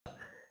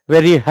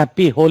very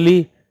happy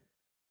Holi,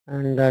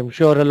 and I'm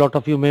sure a lot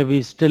of you may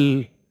be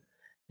still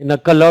in a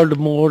colored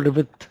mode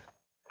with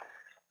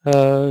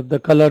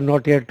the color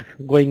not yet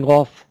going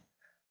off.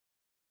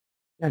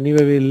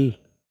 Anyway, we'll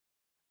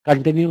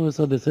continue.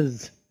 So this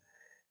is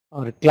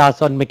our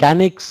class on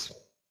mechanics.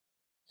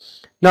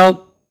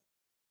 Now,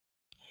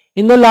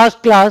 in the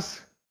last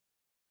class,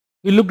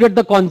 we looked at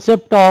the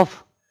concept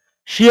of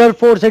shear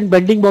force and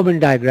bending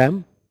moment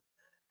diagram,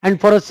 and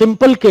for a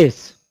simple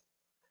case,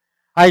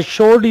 I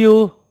showed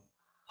you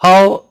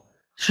how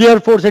shear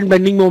force and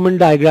bending moment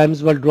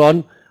diagrams were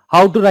drawn,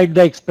 how to write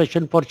the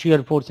expression for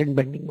shear force and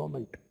bending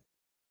moment.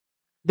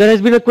 There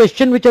has been a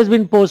question which has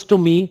been posed to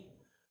me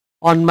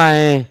on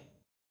my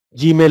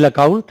Gmail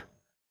account,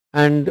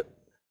 and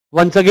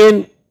once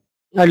again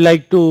I'd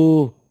like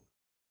to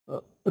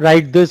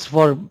write this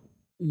for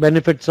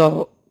benefits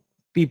of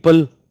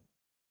people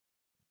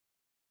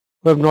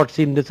who have not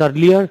seen this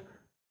earlier.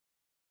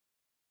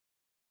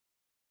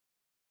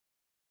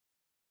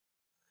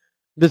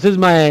 This is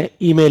my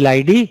email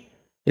ID.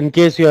 In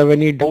case you have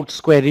any doubts,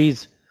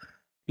 queries,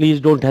 please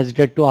don't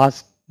hesitate to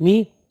ask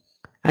me.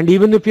 And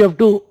even if you have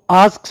to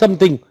ask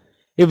something,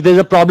 if there's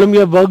a problem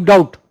you have worked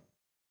out,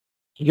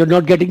 you're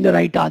not getting the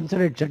right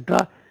answer,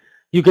 etc.,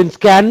 you can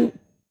scan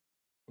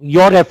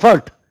your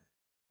effort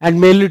and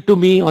mail it to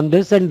me on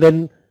this, and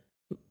then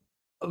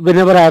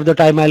whenever I have the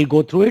time, I'll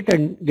go through it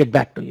and get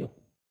back to you.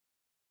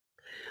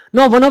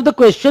 Now, one of the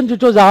questions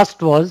which was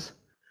asked was,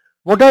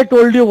 what I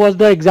told you was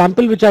the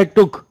example which I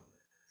took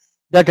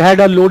that had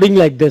a loading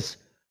like this.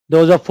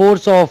 There was a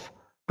force of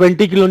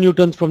 20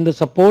 kilonewtons from the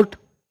support.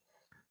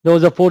 There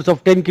was a force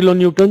of 10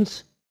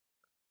 kilonewtons.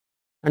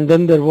 And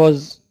then there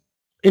was,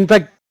 in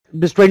fact,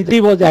 this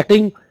 20 was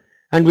acting,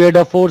 and we had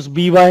a force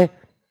By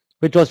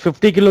which was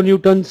 50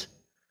 kilonewtons,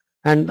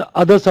 and the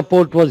other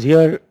support was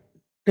here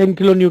 10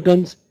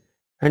 kilonewtons,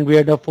 and we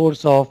had a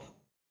force of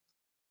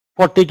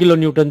 40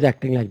 kilonewtons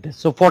acting like this.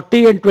 So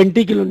 40 and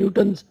 20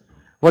 kilonewtons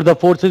were the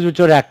forces which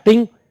were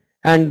acting,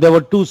 and there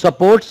were two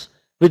supports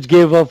which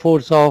gave a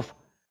force of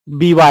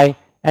By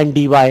and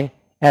Dy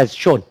as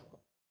shown.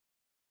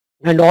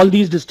 And all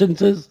these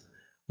distances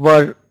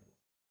were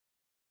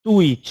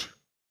 2 each.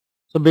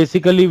 So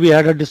basically we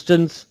had a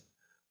distance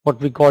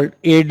what we called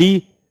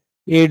AD.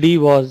 AD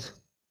was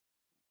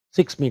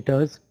 6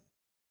 meters.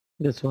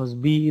 This was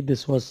B,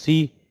 this was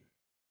C.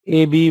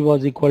 AB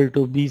was equal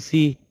to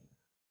BC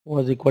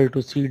was equal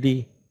to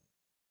CD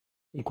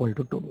equal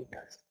to 2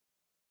 meters.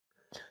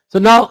 So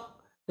now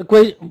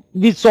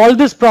we solved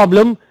this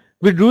problem.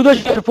 We drew the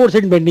shear force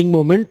and bending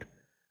moment.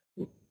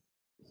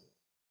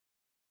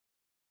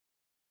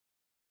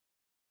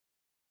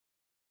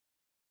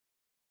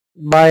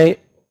 By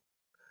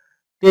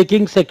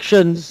taking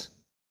sections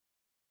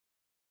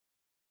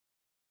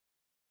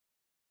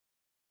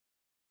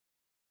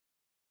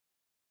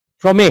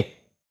from A.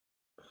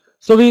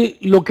 So we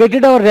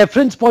located our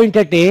reference point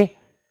at A,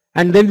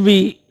 and then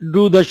we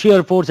drew the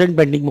shear force and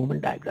bending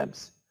moment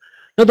diagrams.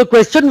 Now the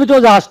question which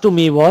was asked to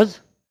me was,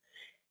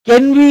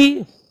 can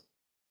we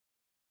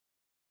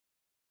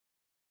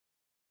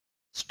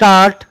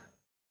start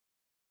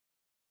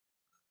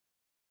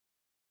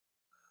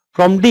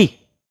from D?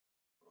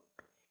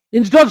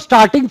 Instead of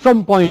starting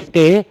from point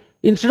A,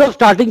 instead of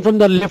starting from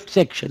the left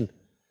section,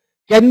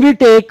 can we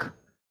take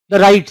the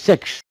right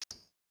section?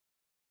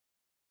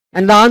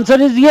 And the answer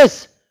is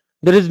yes.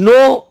 There is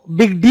no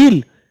big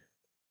deal.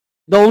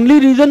 The only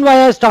reason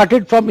why I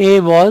started from A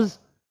was,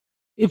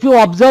 if you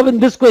observe in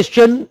this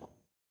question,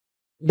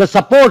 the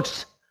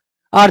supports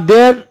are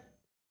there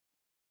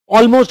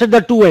almost at the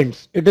two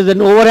ends. It is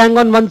an overhang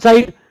on one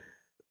side.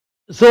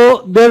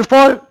 So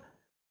therefore,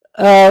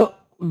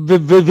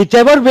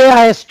 whichever way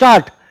I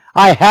start,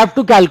 I have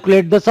to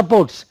calculate the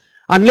supports.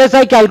 Unless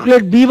I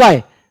calculate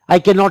By, I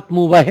cannot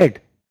move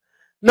ahead.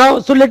 Now,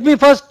 so let me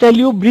first tell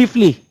you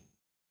briefly.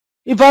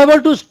 If I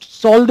were to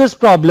solve this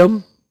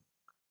problem,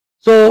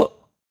 so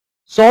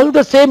solve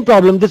the same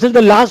problem. This is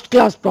the last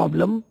class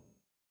problem.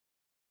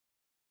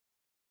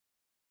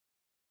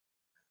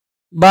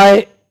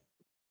 By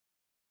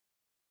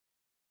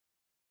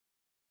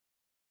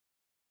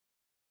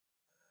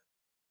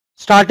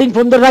starting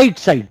from the right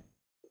side,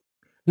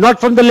 not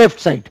from the left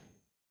side.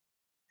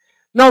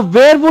 Now,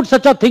 where would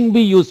such a thing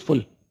be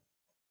useful?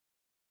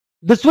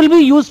 This will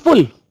be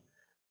useful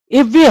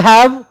if we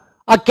have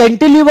a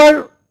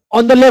cantilever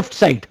on the left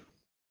side.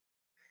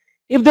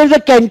 If there is a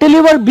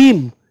cantilever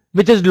beam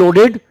which is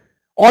loaded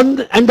and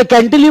the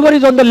cantilever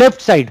is on the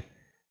left side,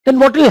 then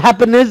what will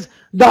happen is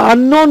the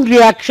unknown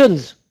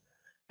reactions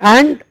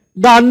and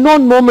the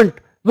unknown moment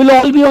will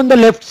all be on the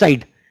left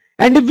side.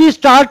 And if we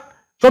start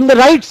from the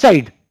right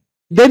side,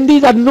 then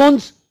these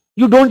unknowns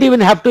you don't even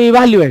have to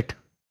evaluate.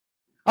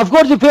 Of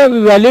course, if you have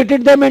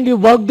evaluated them and you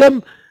work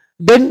them,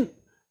 then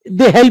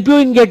they help you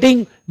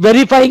in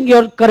verifying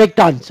your correct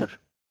answer.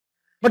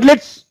 But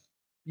let's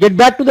get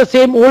back to the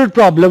same old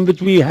problem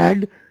which we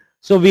had.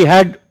 So we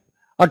had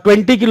a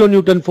 20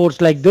 kilonewton force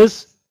like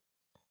this.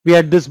 We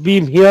had this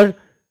beam here.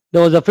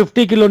 There was a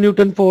 50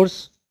 kilonewton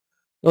force.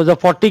 There was a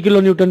 40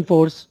 kilonewton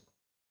force.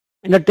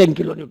 and a 10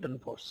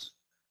 kilonewton force.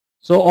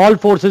 So all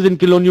forces in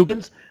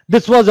kilonewtons.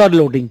 This was our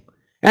loading.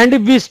 And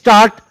if we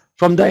start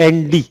from the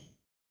end D.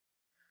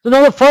 So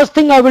now the first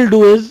thing I will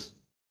do is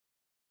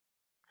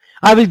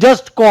I will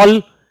just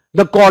call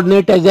the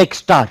coordinate as x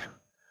star.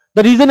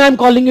 The reason I am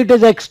calling it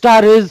as x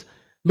star is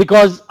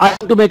because I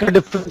want to make a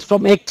difference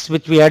from x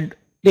which we had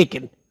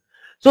taken.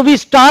 So we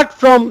start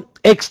from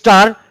x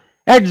star.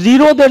 At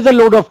 0 there is a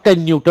load of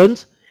 10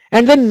 newtons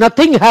and then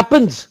nothing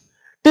happens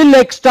till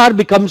x star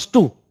becomes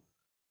 2.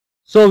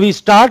 So we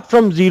start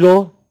from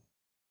 0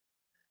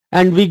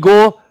 and we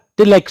go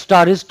till x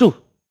star is 2.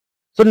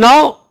 So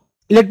now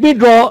let me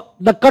draw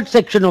the cut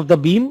section of the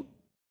beam.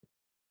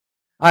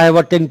 I have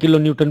a 10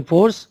 kilonewton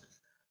force.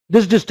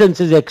 This distance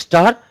is x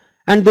star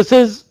and this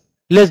is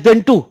less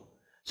than 2.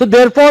 So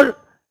therefore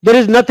there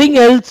is nothing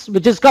else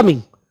which is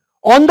coming.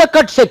 On the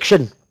cut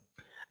section,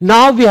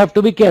 now we have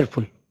to be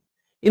careful.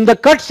 In the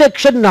cut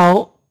section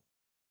now,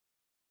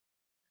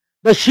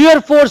 the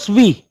shear force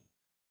V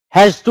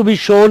has to be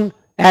shown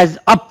as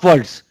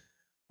upwards.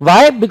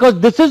 Why? Because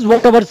this is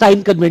what our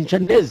sign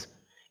convention is.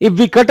 If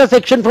we cut a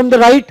section from the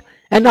right,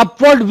 an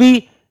upward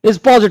V is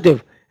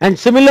positive. And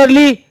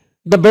similarly,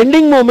 the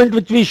bending moment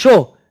which we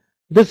show,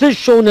 this is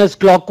shown as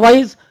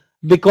clockwise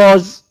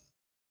because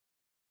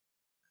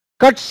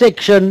cut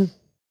section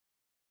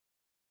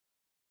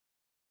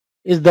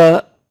is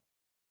the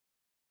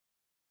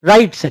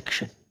right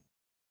section.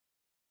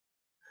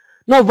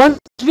 Now once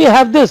we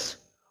have this,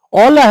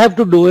 all I have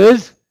to do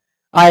is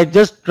I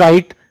just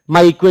write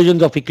my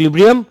equations of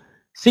equilibrium.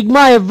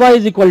 Sigma Fy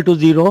is equal to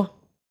 0.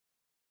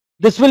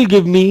 This will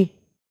give me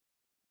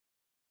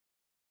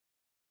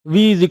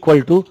V is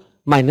equal to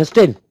minus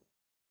 10.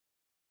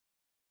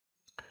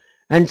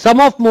 And sum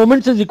of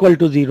moments is equal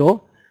to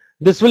 0.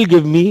 This will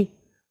give me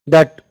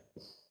that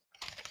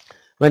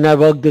when I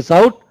work this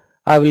out,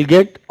 I will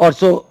get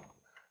also,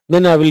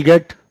 then I will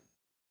get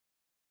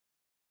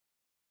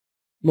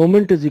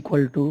moment is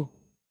equal to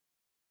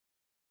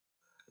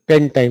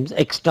 10 times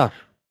x star.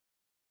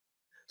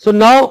 So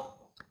now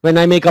when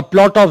I make a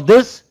plot of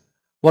this,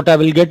 what I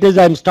will get is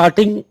I am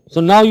starting.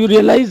 So now you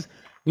realize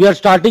we are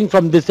starting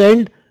from this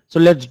end. So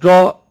let's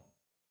draw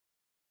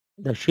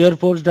the shear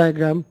force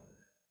diagram,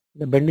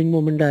 the bending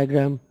moment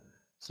diagram.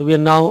 So we are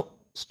now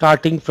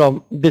starting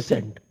from this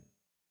end.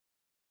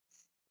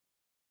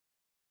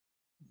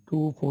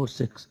 2, 4,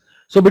 6.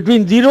 So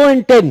between 0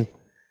 and 10,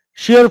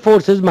 shear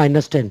force is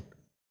minus 10.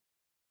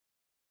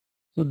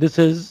 So this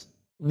is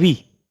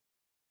V.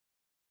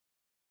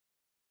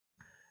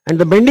 And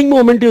the bending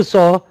moment you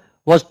saw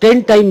was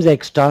 10 times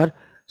x star.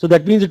 So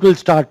that means it will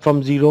start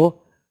from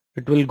 0.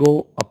 It will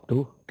go up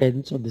to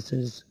 10. So this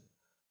is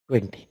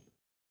 20.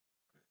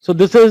 So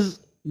this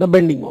is the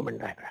bending moment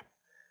diagram.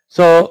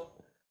 So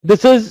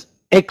this is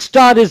x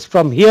star is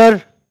from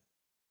here.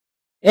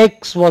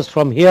 X was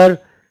from here.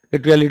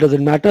 It really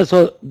doesn't matter.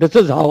 So this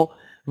is how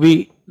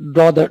we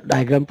draw the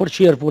diagram for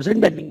shear force and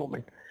bending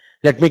moment.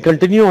 Let me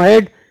continue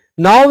ahead.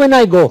 Now when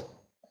I go,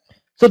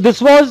 so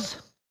this was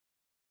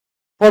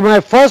for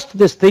my first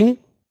this thing,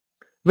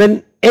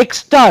 when x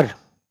star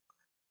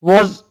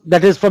was,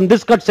 that is from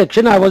this cut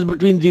section, I was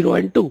between 0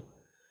 and 2.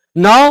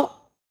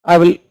 Now I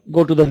will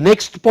go to the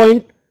next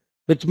point,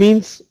 which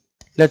means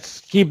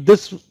let's keep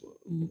this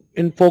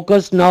in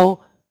focus now.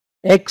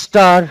 X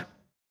star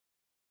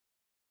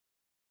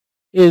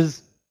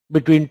is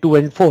between 2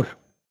 and 4.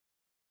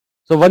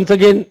 So once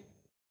again,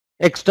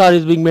 x star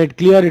is being made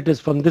clear. It is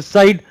from this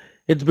side.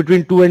 It's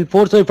between 2 and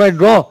 4. So if I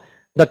draw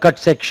the cut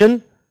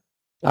section,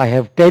 I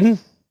have 10.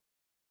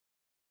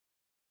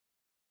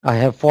 I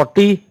have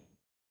 40.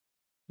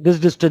 This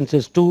distance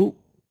is 2.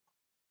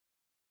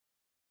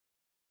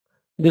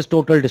 This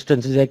total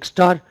distance is x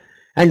star.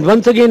 And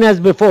once again, as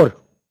before,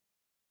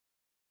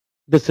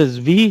 this is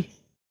V.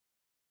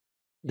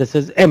 This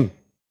is M.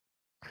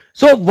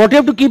 So what you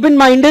have to keep in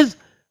mind is,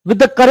 with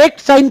the correct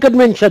sign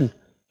convention,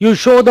 you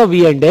show the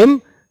V and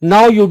M.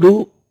 Now you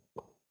do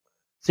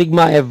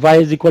sigma Fy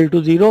is equal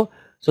to 0.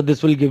 So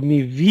this will give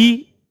me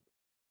V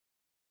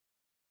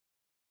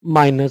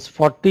minus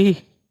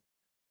 40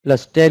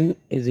 plus 10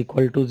 is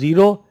equal to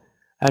 0.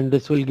 And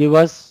this will give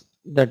us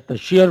that the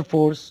shear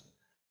force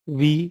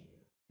V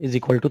is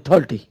equal to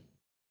 30.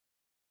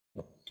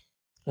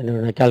 And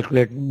when I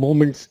calculate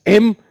moments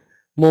M,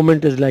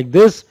 moment is like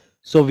this.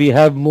 So we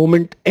have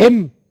moment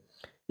M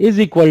is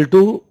equal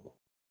to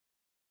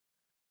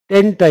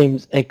 10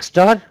 times x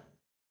star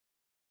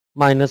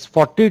minus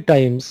 40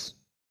 times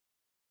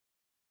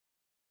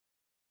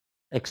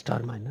x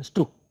star minus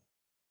 2.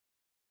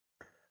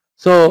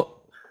 So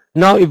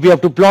now if we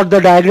have to plot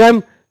the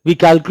diagram, we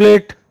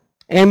calculate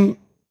M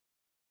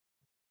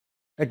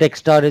at x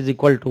star is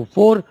equal to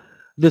 4.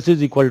 This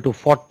is equal to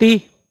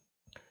 40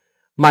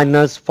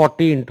 minus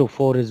 40 into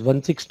 4 is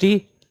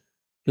 160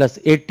 plus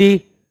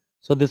 80.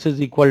 So this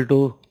is equal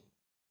to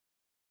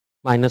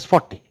minus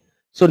 40.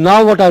 So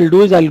now what I'll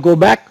do is I'll go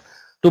back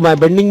to my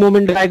bending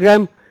moment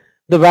diagram.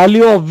 The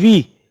value of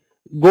V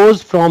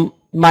goes from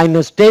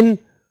minus 10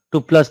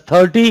 to plus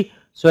 30.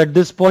 So at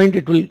this point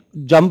it will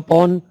jump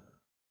on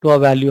to a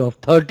value of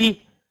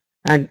 30.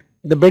 And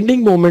the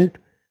bending moment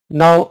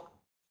now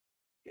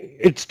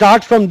it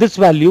starts from this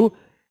value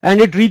and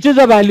it reaches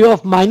a value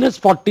of minus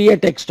 40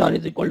 at x star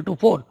is equal to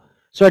 4.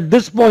 So at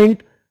this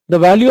point the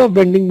value of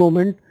bending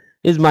moment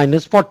is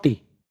minus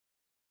 40.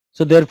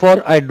 So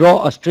therefore I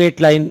draw a straight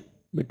line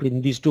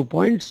between these 2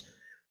 points.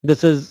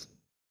 This is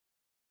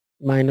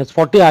minus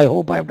 40. I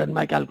hope I have done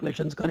my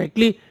calculations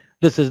correctly.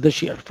 This is the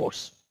shear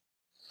force.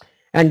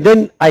 And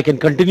then I can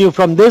continue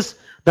from this.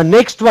 The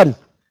next one.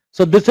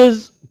 So this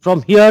is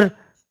from here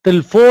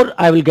till 4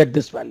 I will get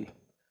this value.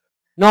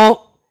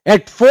 Now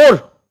at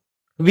 4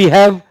 we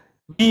have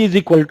V is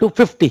equal to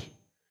 50.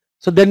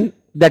 So then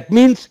that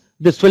means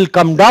this will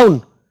come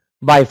down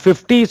by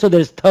 50. So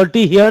there is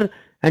 30 here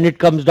and it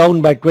comes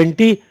down by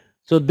 20.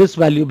 So this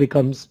value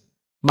becomes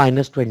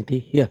minus 20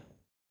 here.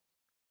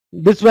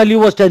 This value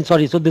was 10,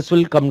 sorry. So this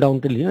will come down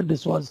till here.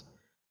 This was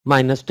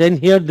minus 10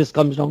 here. This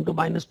comes down to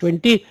minus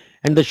 20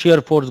 and the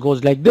shear force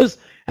goes like this.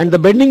 And the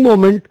bending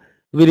moment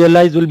we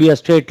realize will be a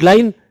straight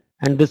line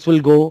and this will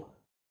go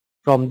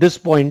from this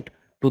point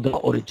to the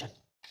origin.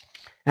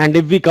 And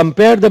if we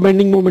compare the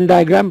bending moment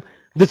diagram,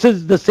 this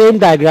is the same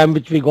diagram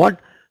which we got.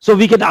 So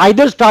we can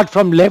either start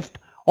from left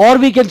or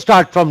we can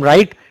start from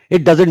right.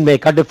 It doesn't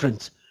make a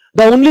difference.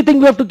 The only thing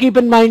we have to keep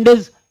in mind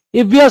is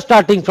if we are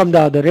starting from the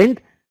other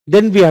end,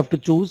 then we have to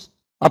choose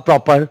a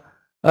proper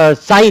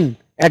sign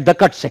at the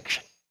cut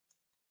section.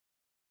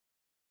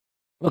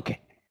 Okay.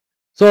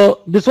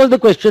 So this was the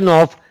question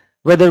of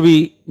whether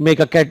we make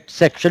a cut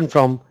section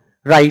from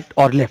right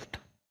or left.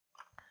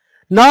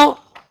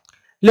 Now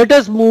let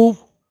us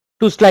move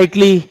to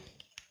slightly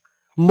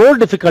more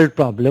difficult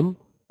problem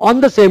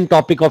on the same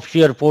topic of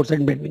shear force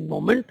and bending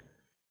moment.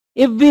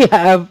 If we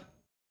have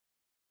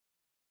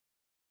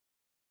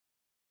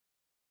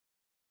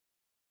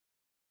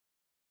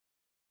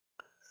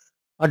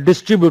a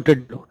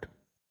distributed load,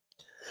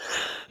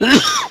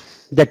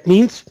 that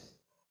means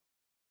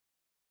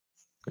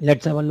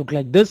let's have a look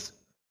like this.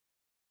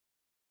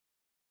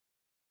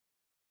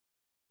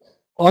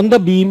 On the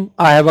beam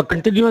I have a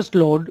continuous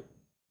load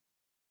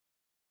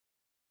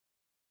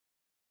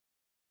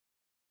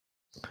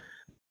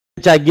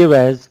which I give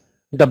as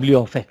W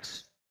of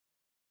x.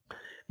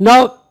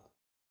 Now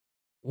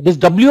this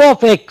W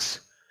of x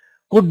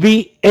could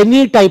be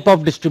any type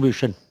of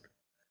distribution.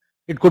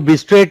 It could be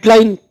straight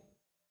line,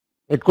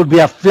 it could be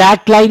a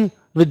flat line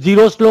with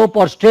zero slope,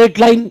 or straight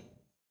line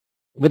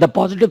with a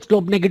positive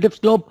slope, negative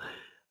slope,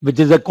 which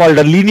is called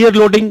a linear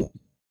loading.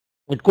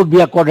 It could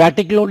be a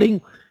quadratic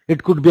loading,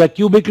 it could be a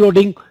cubic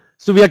loading.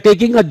 So we are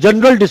taking a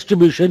general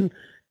distribution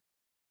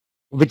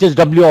which is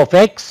W of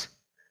x,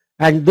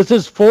 and this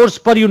is force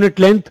per unit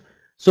length.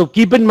 So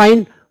keep in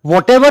mind,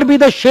 whatever be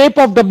the shape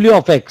of W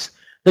of x,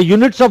 the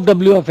units of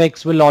W of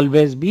x will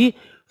always be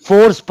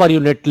force per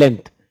unit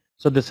length.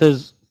 So this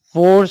is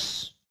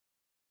force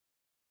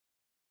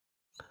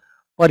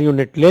per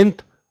unit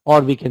length,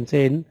 or we can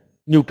say in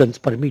newtons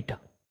per meter.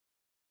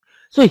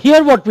 So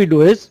here what we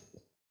do is,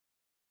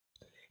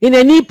 in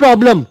any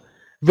problem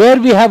where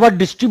we have a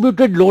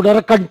distributed load or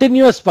a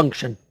continuous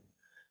function,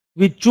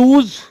 we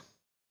choose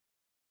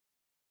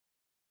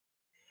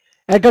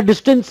at a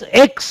distance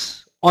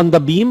x on the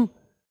beam,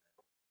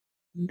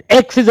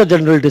 x is a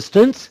general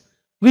distance,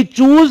 we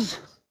choose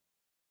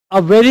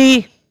a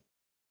very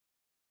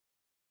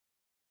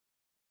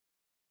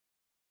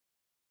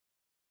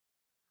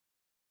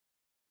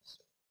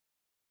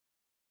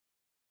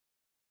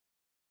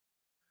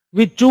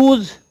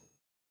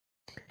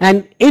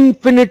an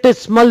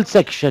infinitesimal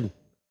section.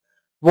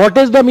 What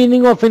is the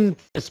meaning of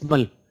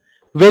infinitesimal?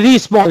 Very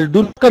small.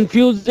 Do not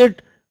confuse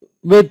it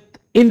with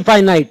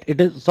infinite.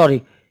 It is,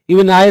 sorry,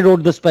 even I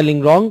wrote the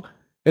spelling wrong.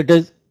 It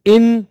is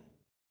infinitesimal.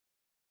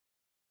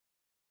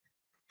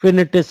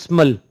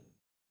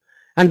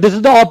 And this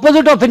is the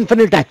opposite of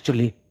infinite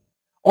actually,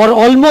 or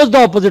almost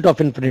the opposite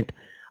of infinite.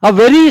 A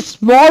very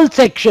small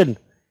section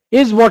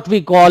is what we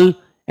call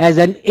as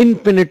an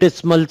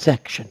infinitesimal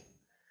section.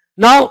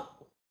 Now,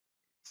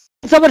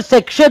 since our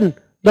section,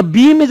 the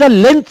beam is a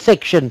length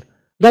section,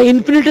 the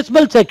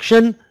infinitesimal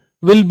section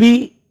will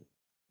be,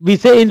 we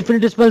say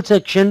infinitesimal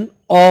section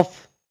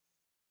of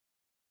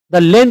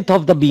the length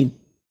of the beam.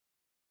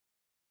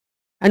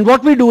 And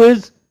what we do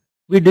is,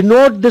 we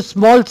denote this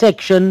small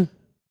section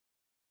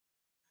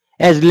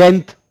as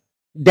length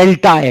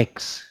delta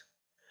x.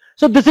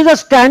 So this is a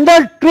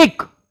standard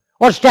trick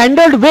or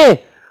standard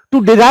way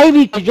to derive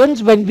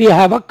equations when we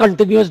have a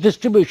continuous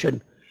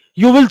distribution.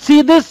 You will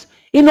see this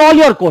in all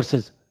your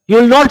courses. You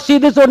will not see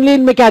this only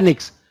in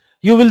mechanics.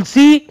 You will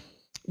see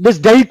this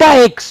delta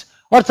x,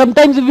 or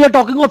sometimes if we are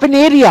talking of an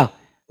area,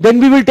 then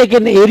we will take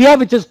an area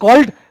which is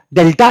called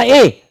delta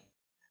A.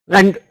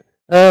 And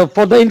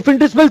for the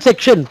infinitesimal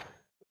section,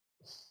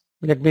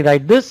 let me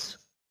write this.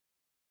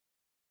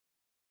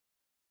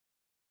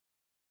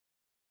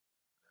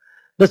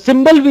 The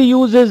symbol we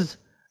use is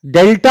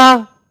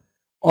delta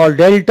or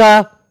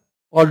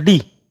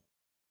D.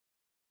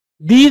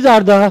 These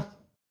are the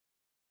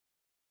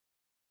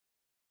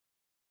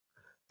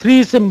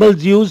three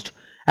symbols used,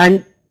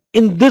 and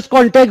in this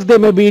context they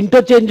may be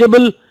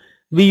interchangeable.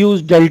 We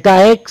use delta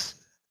x,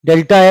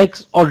 delta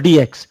x or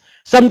dx.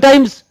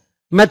 Sometimes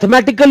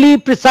mathematically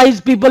precise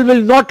people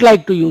will not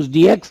like to use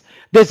dx.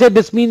 They say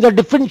this means a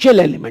differential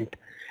element.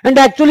 And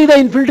actually the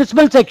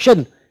infinitesimal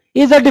section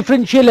is a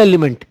differential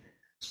element.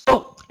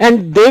 So,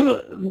 and they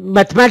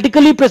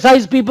mathematically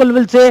precise people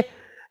will say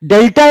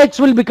delta x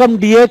will become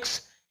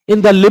dx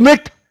in the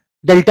limit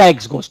delta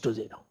x goes to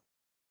 0.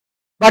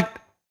 But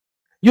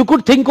you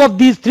could think of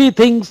these three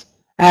things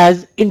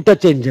as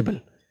interchangeable.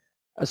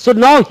 So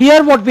now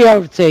here what we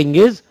are saying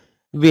is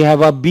we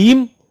have a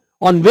beam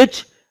on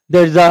which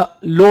there is a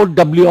load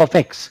W of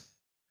x.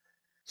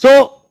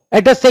 So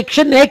at a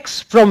section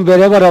x from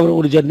wherever our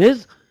origin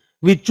is,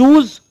 we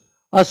choose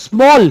a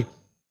small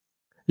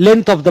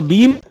length of the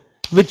beam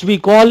which we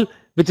call,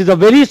 which is a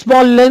very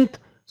small length.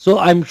 So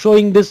I'm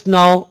showing this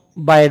now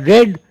by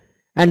red,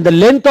 and the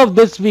length of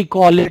this we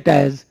call it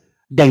as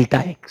delta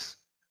x.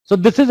 So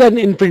this is an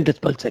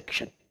infinitesimal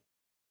section.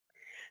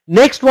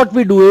 Next what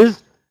we do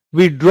is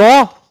we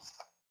draw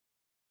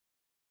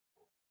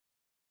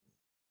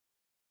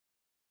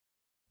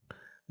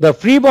the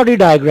free body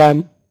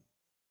diagram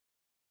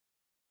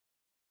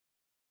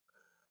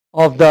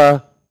of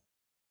the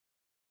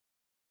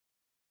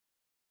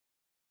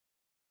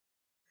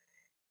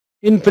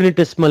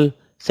infinitesimal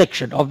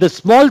section. Of this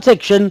small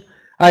section,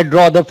 I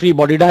draw the free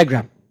body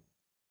diagram.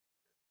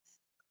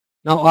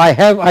 Now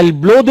I'll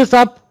blow this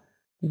up.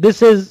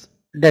 This is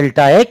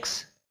delta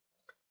x,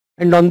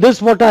 and on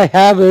this what I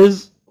have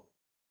is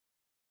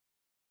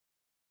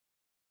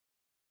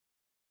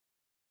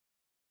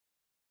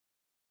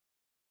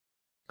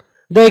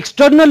the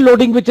external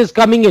loading which is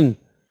coming in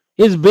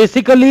is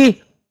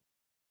basically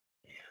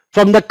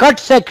from the cut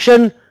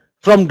section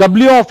from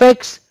W of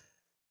x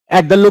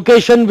at the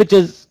location which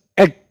is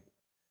at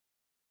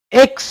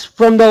x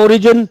from the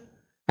origin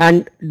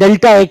and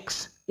delta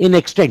x in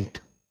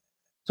extent.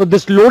 So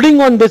this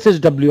loading on this is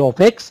W of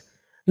x.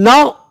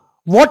 Now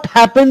what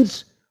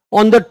happens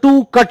on the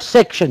two cut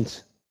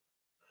sections?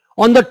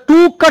 On the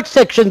two cut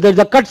sections, there is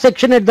a cut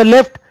section at the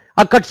left,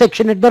 a cut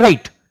section at the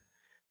right.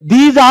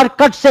 These are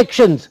cut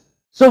sections.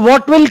 So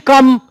what will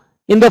come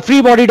in the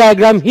free body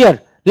diagram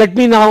here? Let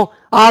me now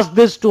ask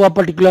this to a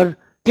particular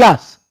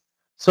class.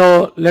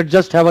 So let's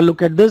just have a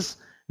look at this.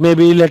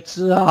 Maybe let's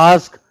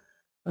ask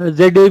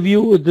ZA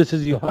view. This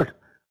is your,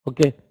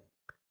 okay.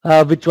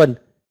 Which one?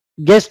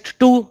 Guest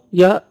 2.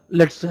 Yeah,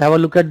 let's have a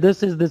look at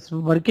this. Is this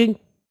working?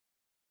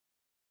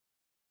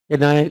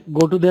 Can I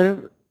go to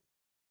there?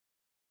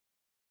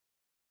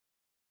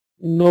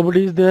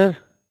 Nobody is there.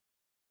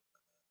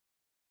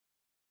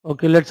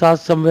 Okay, let's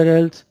ask somewhere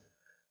else.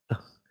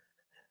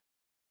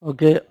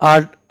 Okay,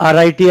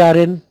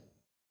 RITRN.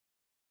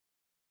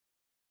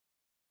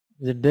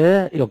 Is it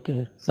there?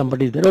 Okay,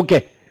 somebody is there.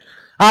 Okay.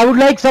 I would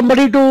like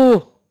somebody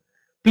to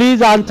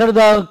please answer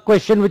the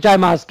question which I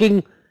am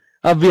asking.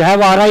 We have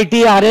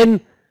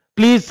RITRN.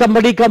 Please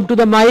somebody come to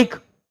the mic.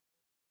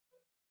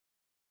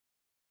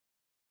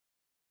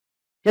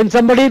 Can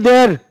somebody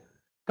there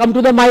come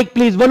to the mic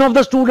please? One of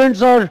the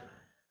students, or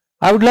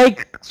I would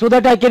like, so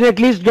that I can at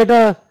least get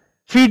a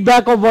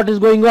feedback of what is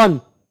going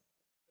on.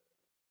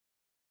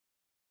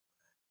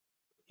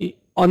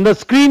 On the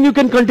screen you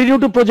can continue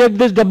to project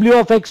this W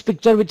of x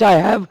picture which I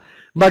have,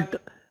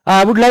 but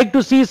I would like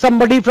to see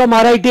somebody from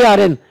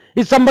RITRN.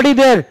 Is somebody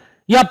there?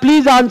 Yeah,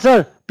 please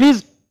answer.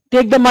 Please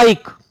take the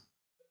mic.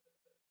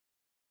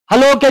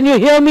 Hello, can you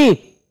hear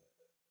me?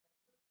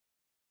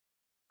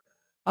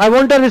 I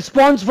want a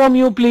response from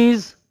you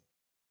please.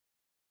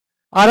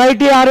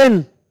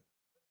 RITRN.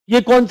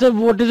 Ye concept,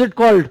 what is it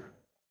called?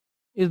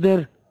 Is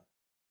there?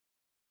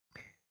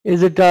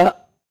 Is it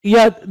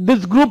yeah,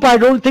 this group, I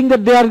don't think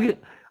that they are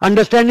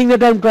understanding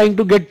that I'm trying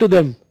to get to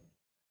them.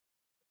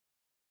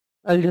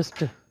 I'll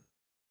just,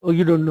 oh,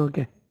 you don't know,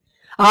 okay.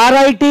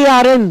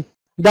 RITRN,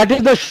 that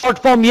is the short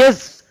form.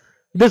 Yes,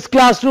 this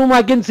classroom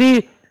I can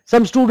see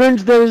some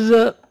students, there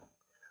is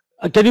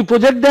can you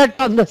project that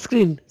on the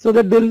screen so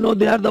that they'll know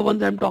they are the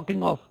ones I'm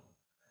talking of?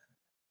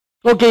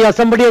 Okay, yeah,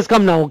 somebody has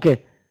come now,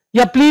 okay.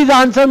 Yeah, please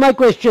answer my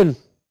question.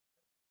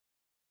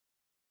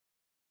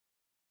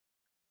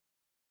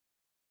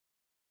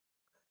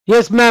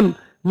 Yes, ma'am.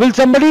 Will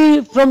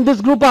somebody from this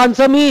group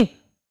answer me?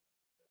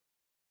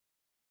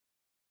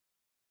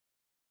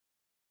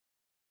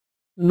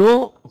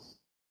 No.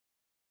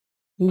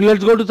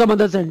 Let's go to some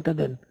other center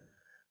then.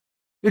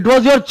 It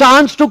was your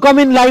chance to come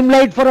in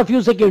limelight for a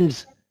few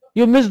seconds.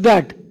 You missed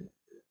that.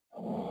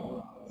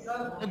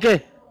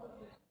 Okay.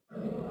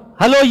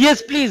 Hello,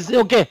 yes, please.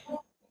 Okay.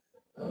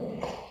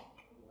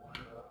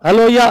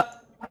 Hello, yeah.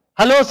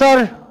 Hello,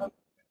 sir.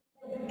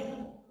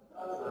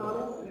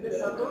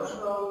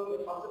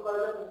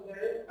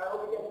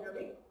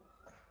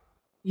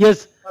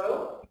 Yes.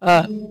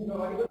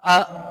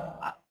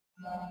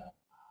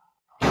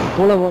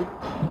 थोड़ा बोल.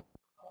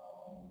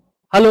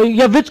 Hello,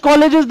 yeah, which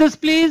college is this,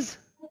 please?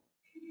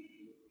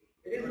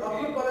 It is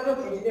College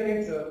of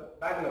Engineering, sir,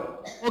 Bangalore.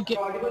 Okay.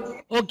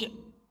 Okay.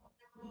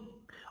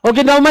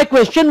 Okay, now my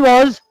question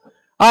was,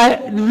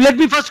 let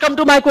me first come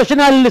to my question,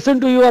 I'll listen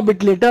to you a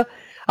bit later.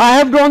 I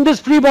have drawn this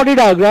free body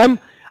diagram.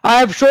 I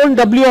have shown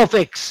W of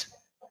x.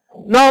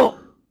 Now,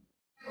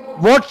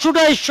 what should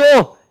I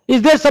show?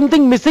 Is there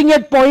something missing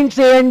at points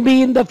A and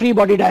B in the free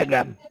body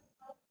diagram?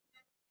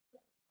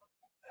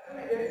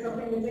 There is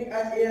something missing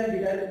at A and B.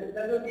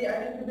 That will be, I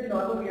think, to be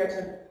normal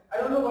reaction. I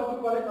don't know what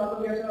to call it,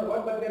 normal reaction or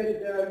what, but there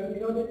is, you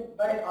denote it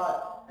by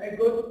R, and it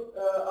goes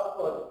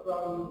upward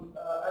from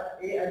at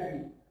A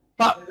and B.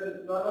 There's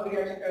a normal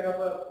reaction kind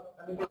of a.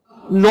 I mean,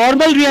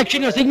 normal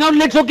reaction you're saying. Now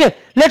let's look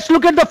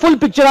at the full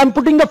picture. I'm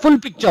putting the full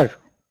picture.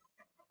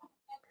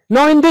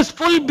 Now in this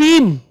full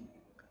beam,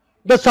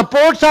 the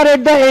supports are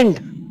at the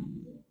end.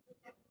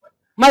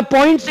 My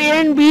points A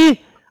and B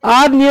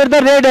are near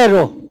the red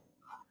arrow.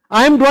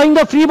 I am drawing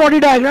the free body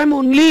diagram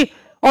only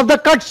of the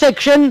cut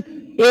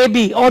section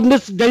AB on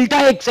this delta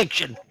X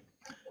section.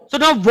 So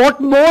now what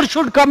more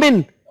should come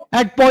in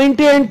at point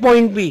A and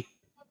point B?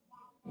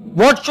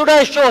 What should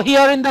I show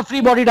here in the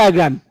free body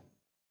diagram?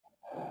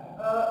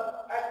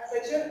 at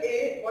section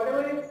A,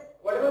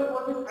 whatever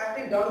force is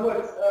acting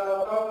downwards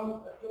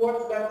from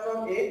towards left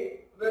from A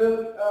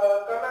will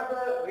come as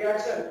a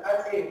reaction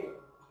at A.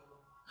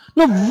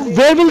 No,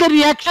 where will the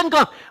reaction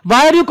come?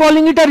 Why are you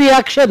calling it a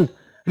reaction?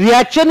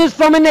 Reaction is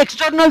from an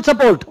external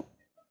support.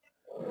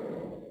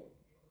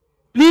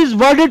 Please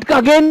word it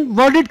again,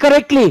 word it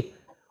correctly.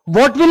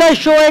 What will I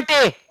show at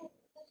A?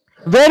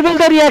 Where will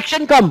the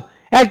reaction come?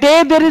 At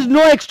A, there is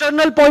no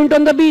external point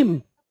on the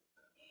beam.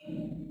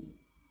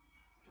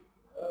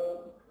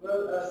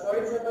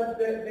 Sorry sir, but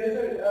there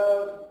is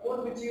a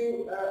code which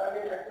you I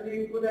mean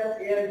actually put as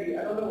A and B.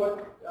 I don't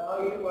know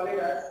how you call it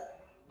as.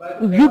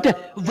 But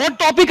what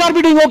topic are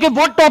we doing? Okay,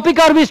 what topic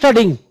are we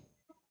studying?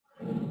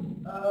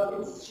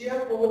 it's shear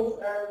force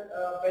and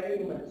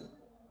bending moment.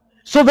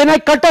 So when I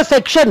cut a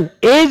section,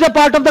 A is a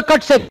part of the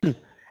cut section.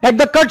 At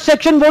the cut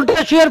section, won't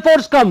a shear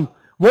force come?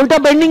 Won't a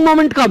bending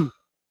moment come?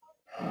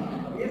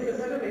 Yes,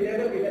 certainly there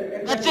will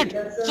be. That's it.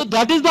 So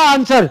that is the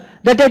answer.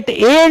 That at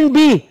A and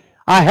B,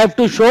 I have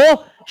to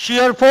show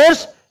shear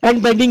force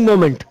and bending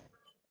moment.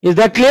 Is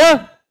that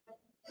clear?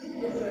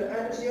 Yes, sir.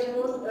 And shear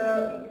force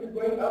it is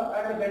going up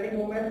and the bending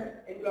moment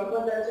in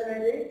clockwise direction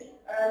at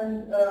A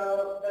and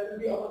that will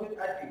be opposite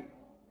at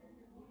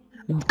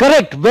B.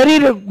 Correct.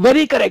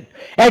 Very correct.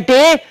 At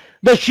A,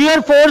 the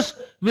shear force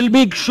will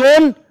be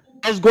shown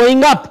as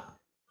going up.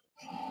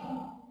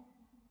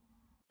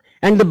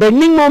 And the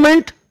bending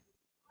moment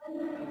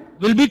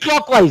will be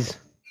clockwise.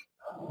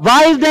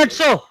 Why is that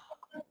so?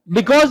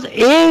 Because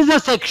A is a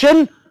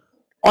section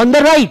on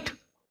the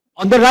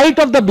right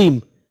of the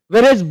beam,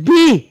 whereas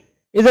B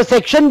is a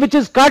section which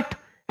is cut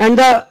and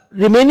the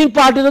remaining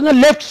part is on the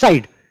left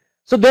side.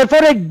 So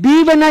therefore at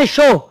B, when I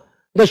show,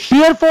 the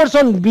shear force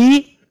on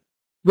B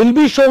will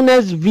be shown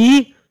as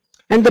V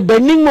and the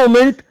bending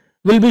moment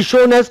will be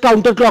shown as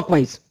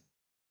counterclockwise.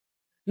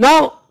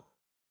 Now,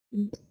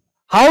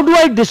 how do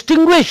I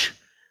distinguish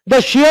the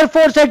shear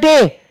force at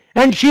A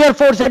and shear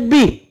force at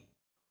B?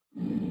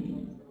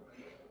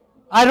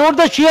 I wrote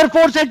the shear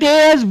force at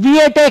A as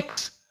V at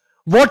X.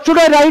 What should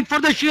I write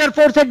for the shear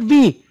force at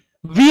V?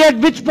 V at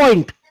which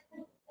point?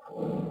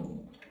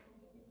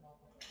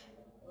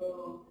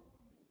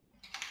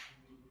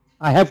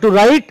 I have to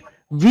write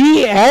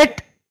V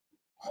at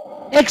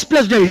X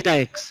plus delta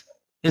X.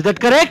 Is that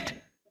correct?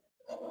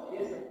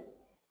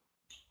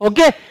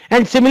 Okay.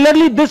 And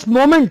similarly, this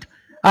moment,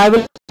 I will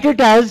write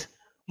it as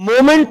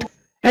moment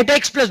at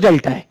X plus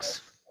delta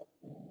X.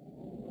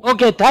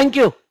 Okay. Thank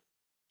you.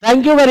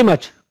 Thank you very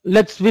much.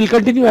 We'll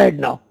continue ahead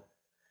now.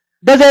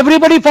 Does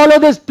everybody follow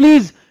this?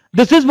 Please.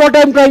 This is what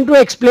I am trying to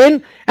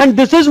explain, and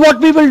this is what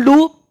we will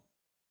do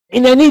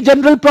in any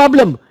general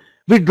problem.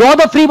 We draw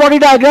the free body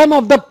diagram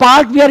of the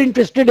part we are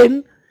interested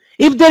in.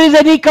 If there is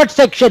any cut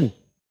section,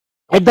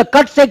 at the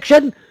cut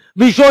section,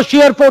 we show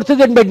shear forces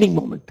and bending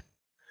moment.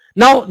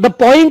 Now, the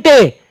point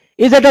A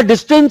is at a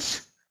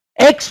distance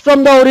x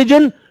from the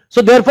origin,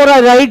 so therefore I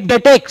write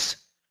that x.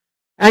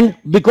 And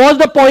because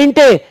the point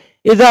A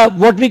is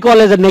what we call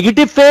as a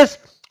negative phase,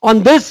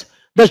 on this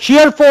the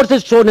shear force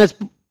is shown as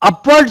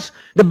upwards,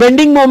 the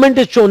bending moment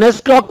is shown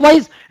as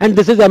clockwise, and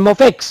this is m of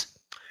x.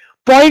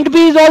 Point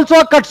B is also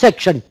a cut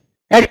section.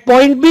 At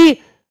point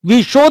B,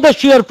 we show the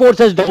shear force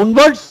as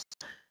downwards,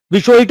 we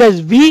show it as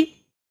V,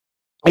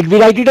 and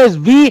we write it as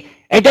V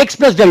at x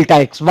plus delta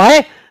x.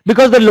 Why?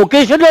 Because the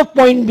location of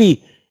point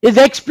B is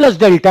x plus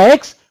delta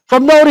x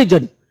from the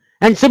origin.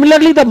 And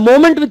similarly, the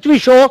moment which we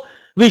show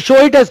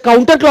it as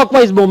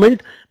counterclockwise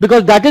moment,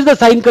 because that is the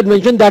sign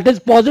convention, that is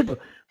positive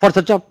for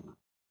such a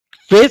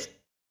phase.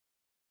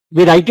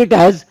 We write it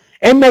as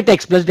m at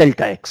x plus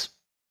delta x.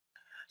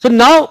 So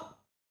now,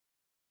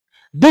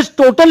 this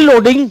total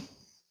loading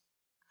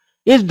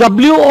is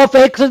W of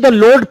x is the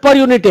load per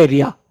unit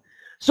area.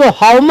 So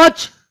how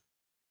much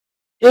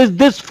is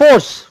this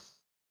force?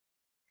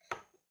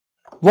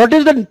 What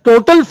is the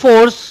total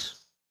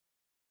force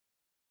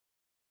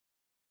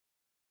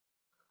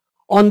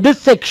on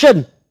this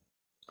section,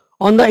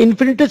 on the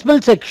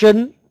infinitesimal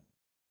section,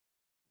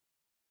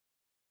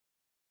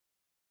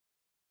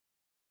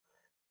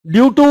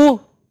 due to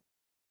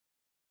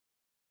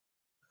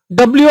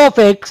W of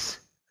x,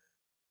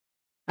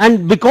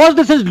 and because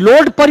this is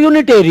load per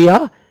unit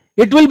area,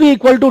 it will be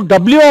equal to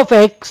W of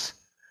x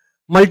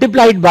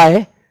multiplied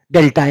by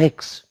delta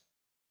x,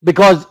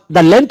 because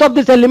the length of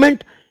this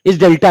element is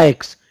delta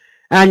x.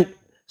 And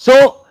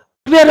so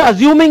what we are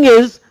assuming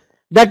is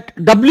that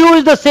W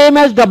is the same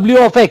as W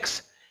of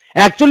x.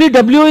 Actually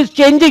W is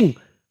changing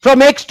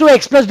from x to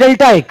x plus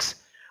delta x,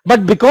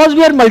 but because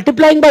we are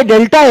multiplying by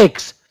delta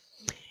x,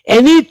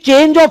 any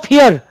change of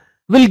here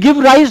will give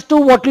rise to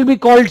what will be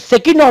called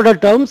second order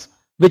terms,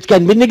 which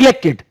can be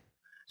neglected.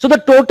 So the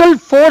total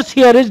force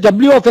here is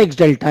W of x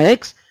delta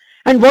x,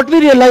 and what we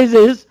realize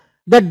is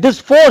that this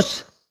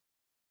force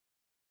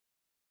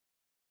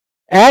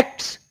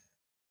acts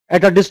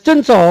at a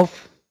distance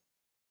of,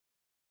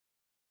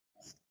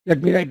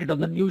 let me write it on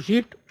the new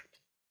sheet.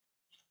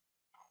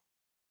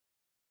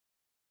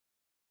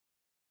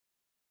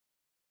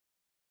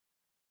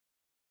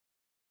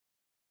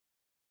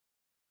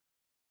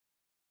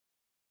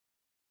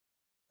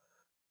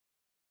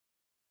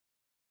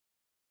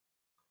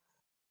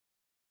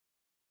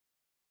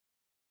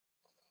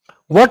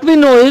 What we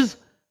know is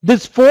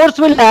this force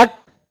will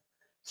act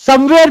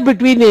somewhere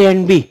between A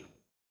and B.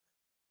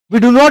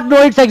 We do not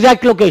know its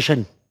exact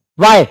location.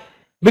 Why?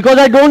 Because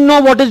I don't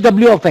know what is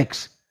W of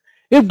x.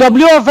 If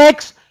W of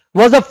x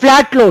was a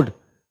flat load,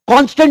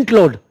 constant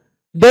load,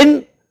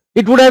 then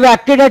it would have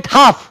acted at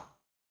half.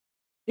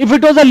 If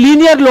it was a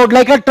linear load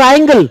like a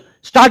triangle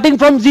starting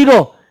from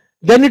 0,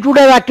 then it would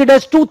have acted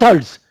as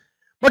 2/3.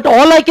 But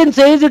all I can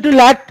say is it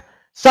will act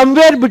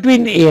somewhere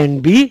between A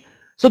and B.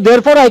 So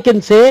therefore I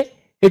can say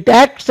it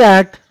acts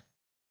at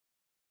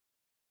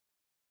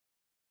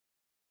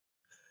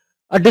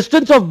a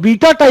distance of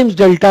beta times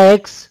delta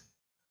x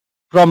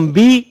from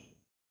B,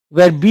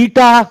 where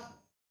beta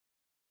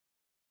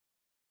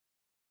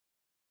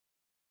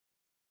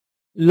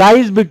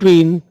lies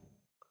between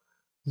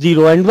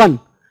 0 and 1.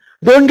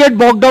 Don't get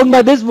bogged down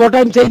by this. What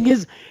I'm saying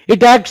is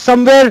it acts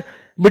somewhere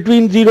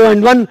between 0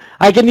 and 1.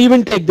 I can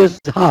even take this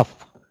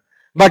half.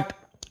 But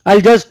I'll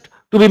just,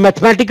 to be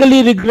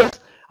mathematically rigorous,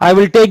 I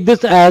will take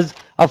this as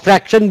a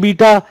fraction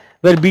beta,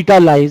 where beta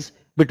lies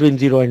between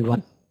 0 and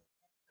 1.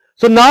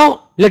 So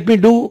now let me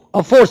do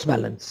a force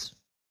balance.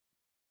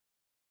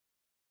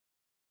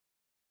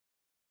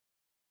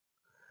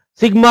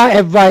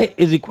 Sigma Fy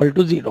is equal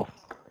to 0.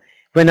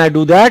 When I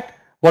do that,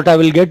 what I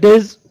will get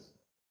is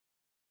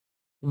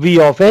V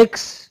of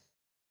x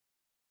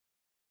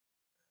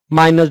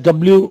minus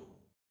W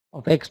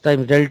of x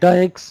times delta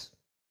x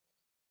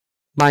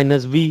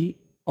minus V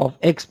of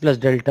x plus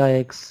delta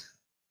x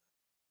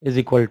is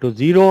equal to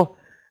 0.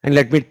 And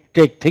let me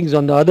take things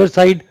on the other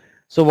side.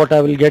 So what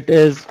I will get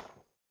is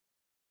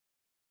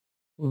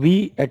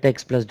V at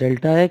x plus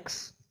delta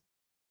x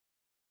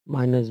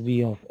minus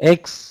V of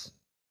x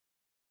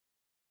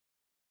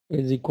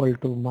is equal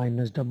to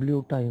minus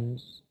W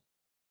times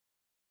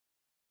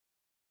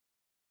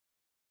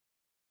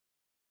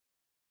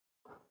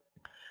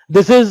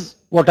this is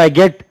what I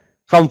get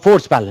from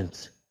force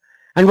balance.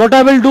 And what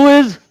I will do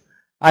is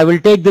I will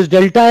take this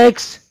delta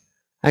x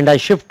and I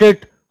shift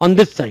it on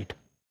this side.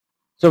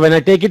 So when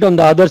I take it on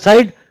the other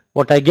side,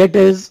 what I get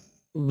is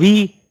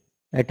V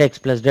at x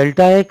plus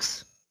delta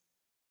x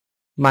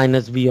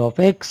minus V of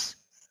x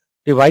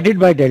divided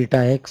by delta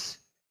x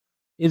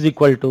is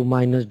equal to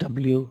minus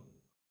W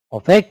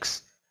of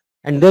x.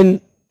 And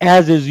then,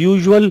 as is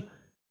usual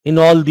in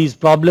all these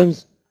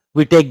problems,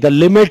 we take the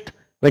limit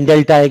when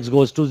delta x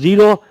goes to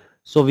 0.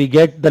 So we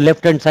get the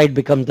left hand side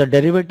becomes the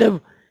derivative.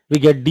 We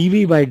get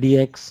dV by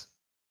dx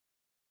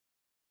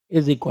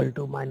is equal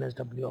to minus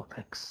W of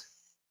x.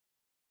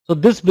 So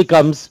this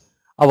becomes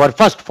our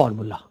first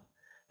formula,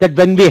 that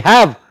when we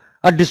have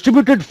a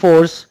distributed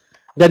force,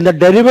 then the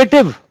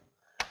derivative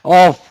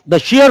of the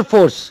shear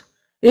force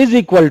is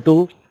equal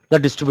to the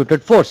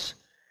distributed force.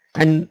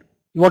 And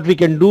what we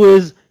can do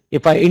is,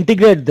 if I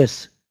integrate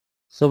this,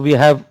 so we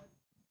have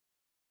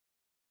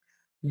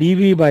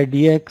dV by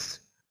dx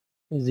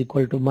is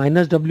equal to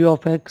minus W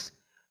of x.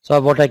 So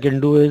what I can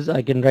do is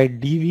I can write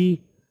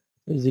dV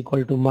is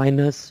equal to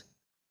minus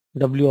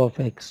W of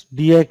x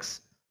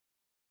dx,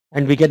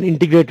 and we can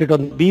integrate it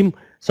on the beam.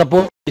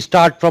 Suppose we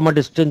start from a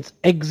distance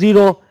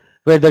x0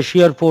 where the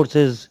shear force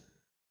is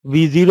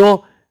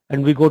V0,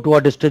 and we go to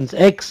a distance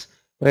x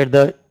where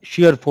the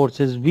shear force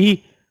is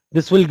V.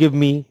 This will give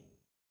me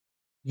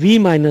V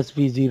minus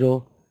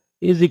V0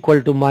 is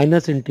equal to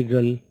minus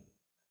integral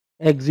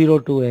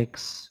x0 to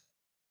x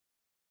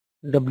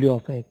W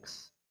of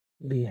x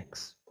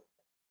dx.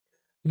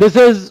 This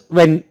is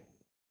when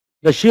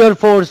the shear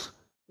force,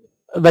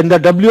 when the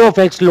W of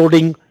x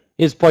loading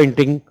is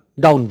pointing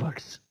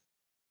downwards.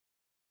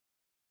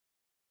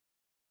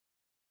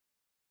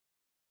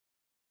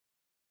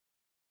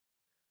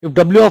 If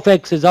W of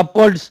x is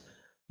upwards,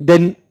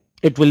 then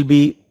it will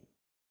be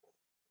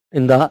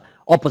in the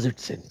opposite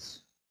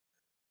sense.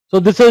 So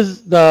this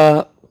is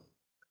the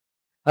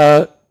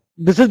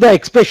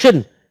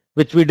expression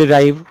which we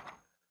derive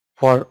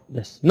for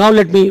this. Now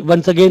let me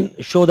once again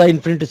show the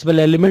infinitesimal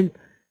element.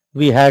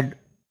 We had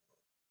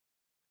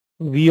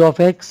V of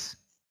x,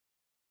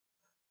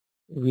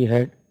 we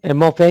had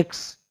M of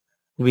x,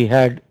 we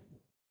had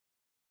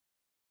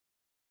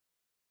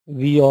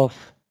v of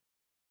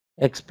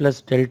x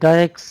plus delta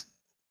x,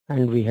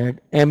 and we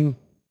had m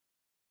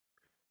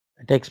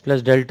at x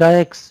plus delta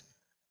x,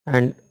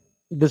 and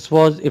this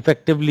was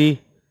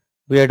effectively,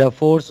 we had a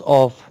force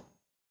of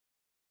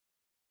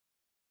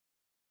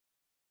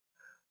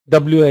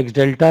wx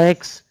delta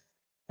x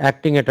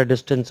acting at a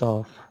distance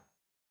of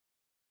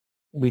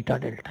beta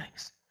delta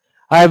x.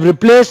 I have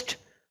replaced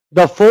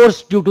the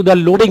force due to the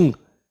loading,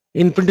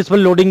 infinitesimal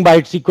loading, by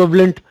its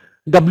equivalent.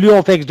 W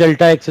of x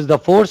delta x is the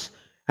force,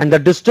 and the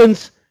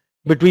distance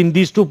between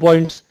these 2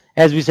 points,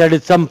 as we said,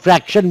 is some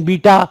fraction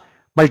beta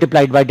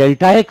multiplied by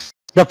delta x.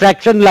 The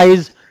fraction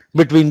lies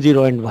between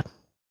 0 and 1.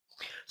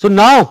 So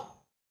now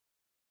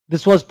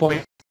this was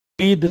point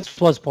B, this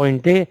was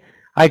point A.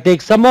 I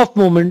take sum of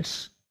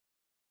moments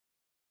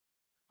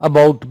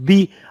about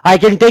B. I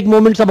can take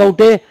moments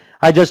about A.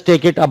 I just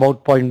take it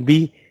about point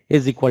B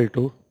is equal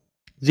to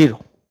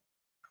 0.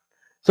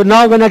 So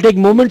now when I take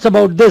moments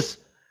about this,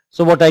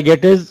 so what I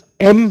get is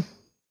m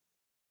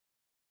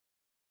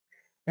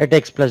at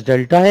x plus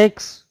delta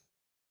x.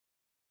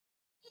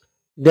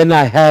 Then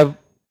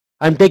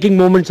I'm taking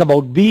moments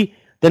about B.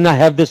 Then I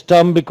have this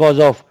term because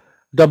of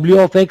w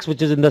of x,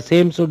 which is in the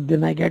same. So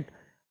then I get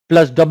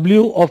plus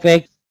w of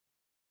x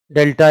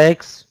delta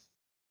x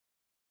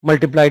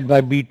multiplied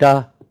by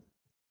beta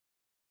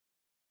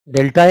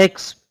delta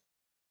x.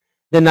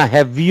 Then I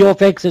have v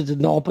of x is in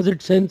the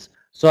opposite sense.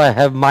 So I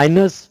have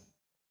minus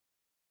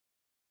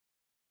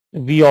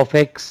v of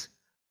x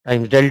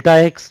times delta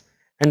x,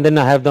 and then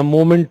I have the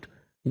moment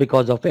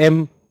because of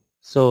m.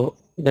 So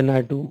then I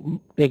have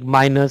to take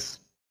minus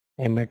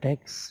m at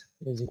x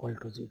is equal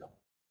to 0.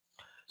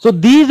 So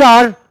these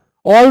are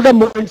all the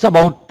moments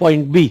about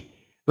point B.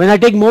 When I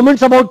take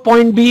moments about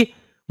point B,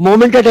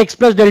 moment at x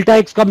plus delta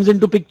x comes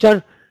into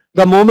picture.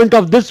 The moment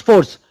of this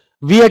force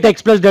v at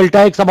x plus delta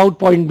x about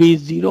point B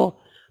is 0.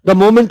 The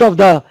moment of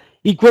the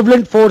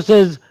equivalent force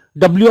is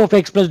w of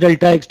x plus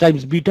delta x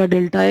times beta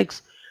delta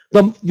x.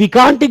 We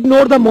can't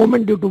ignore the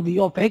moment due to v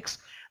of x.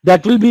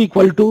 That will be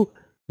equal to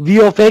v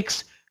of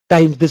x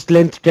times this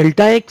length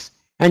delta x,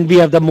 and we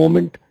have the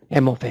moment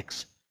m of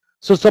x.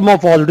 So sum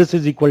of all this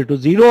is equal to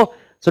 0.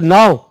 So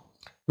now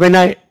when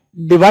I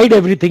divide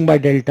everything by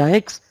delta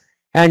x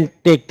and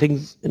take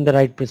things in the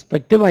right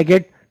perspective, I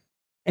get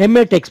m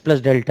at x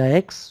plus delta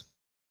x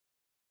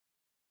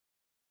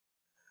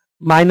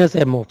minus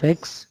m of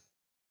x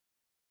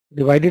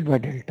divided by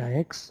delta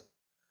x.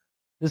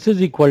 This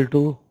is equal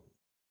to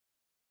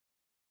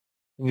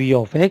v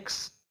of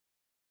x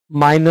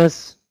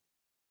minus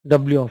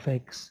w of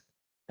x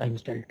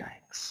times delta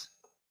x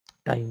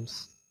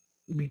times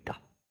beta.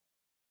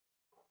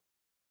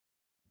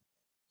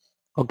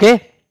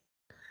 Okay.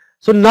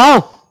 So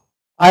now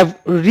I've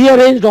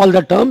rearranged all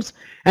the terms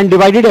and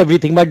divided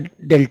everything by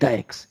delta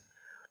x.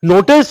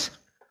 Notice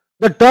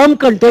the term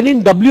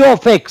containing w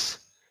of x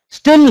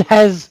still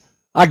has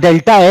a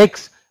delta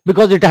x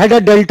because it had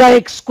a delta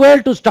x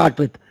square to start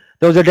with.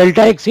 There was a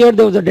delta x here,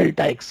 there was a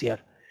delta x here.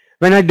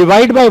 When I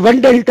divide by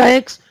one delta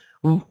x,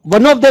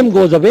 one of them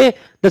goes away,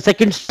 the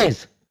second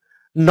stays.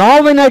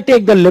 Now when I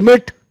take the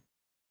limit,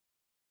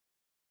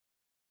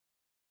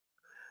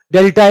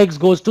 delta x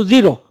goes to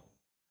 0.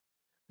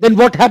 Then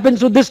what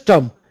happens to this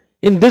term?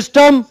 In this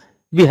term,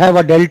 we have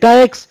a delta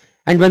x,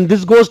 and when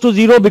this goes to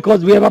 0,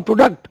 because we have a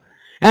product,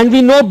 and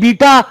we know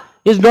beta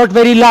is not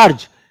very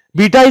large.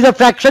 Beta is a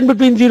fraction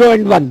between 0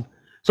 and 1.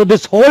 So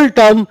this whole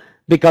term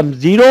becomes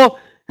 0,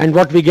 and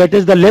what we get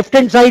is the left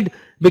hand side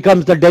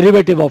becomes the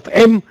derivative of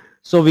m.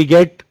 So we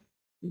get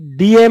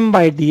dm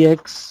by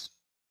dx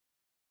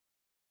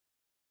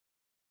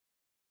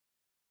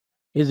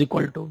is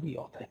equal to v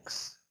of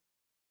x.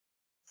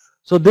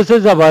 So this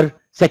is our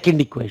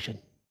second equation.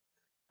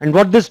 And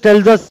what this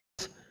tells us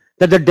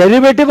that the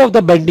derivative of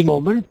the bending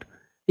moment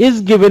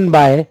is given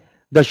by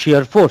the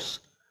shear force.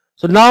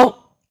 So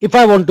now if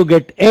I want to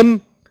get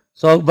m,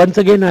 so once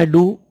again I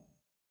do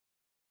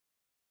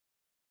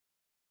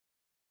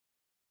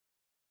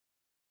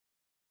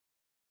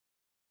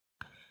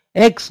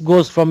x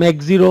goes from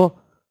x0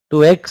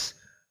 to x.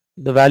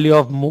 The value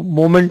of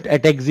moment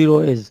at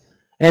x0 is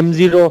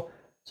m0.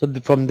 So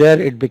from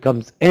there it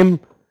becomes m.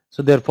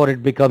 So therefore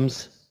it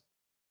becomes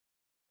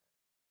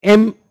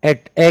m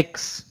at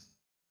x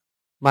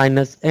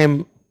minus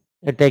m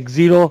at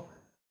x0,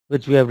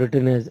 which we have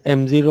written as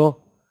m0.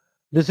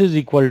 This is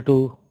equal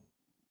to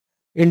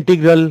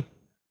integral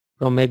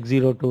from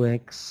x0 to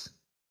x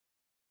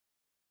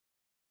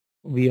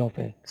v of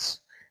x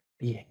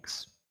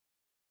dx.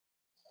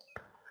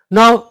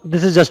 Now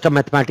this is just a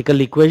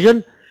mathematical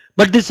equation,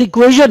 but this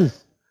equation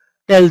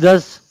tells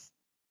us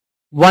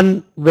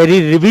one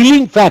very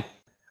revealing fact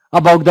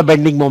about the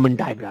bending moment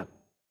diagram.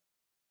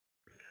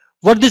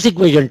 What this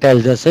equation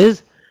tells us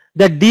is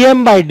that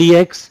dm by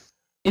dx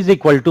is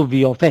equal to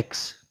v of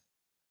x.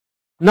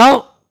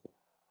 Now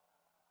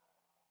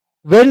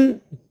when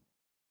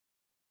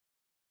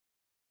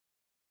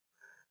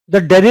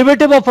the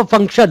derivative of a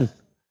function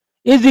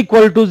is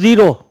equal to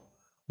 0,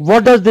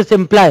 what does this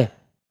imply?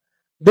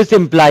 This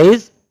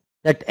implies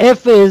that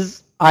f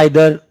is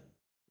either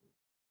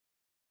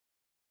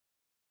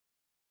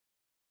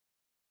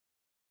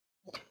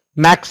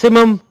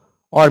maximum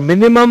or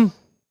minimum,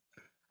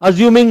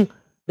 assuming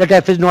that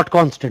f is not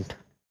constant.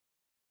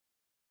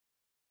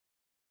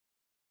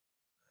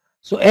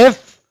 So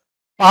f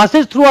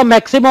passes through a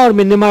maxima or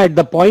minima at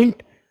the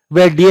point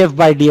where df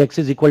by dx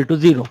is equal to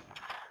 0.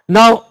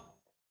 Now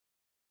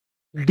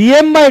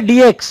dm by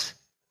dx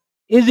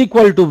is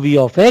equal to v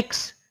of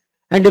x,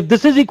 and if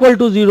this is equal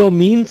to 0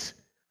 means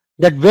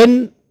that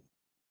when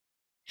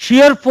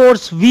shear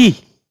force V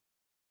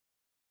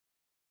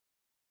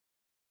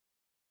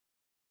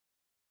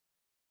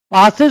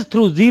passes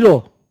through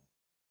 0,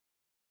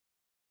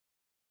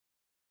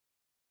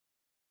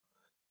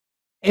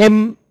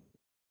 M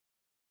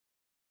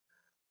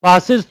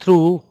passes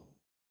through,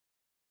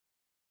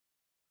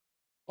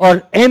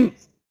 or M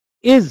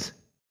is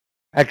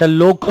at a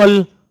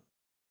local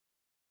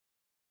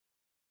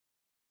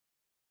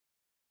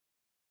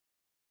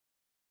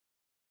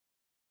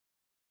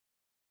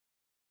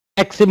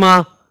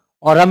maxima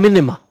or a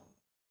minima,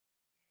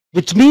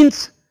 which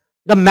means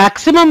the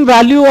maximum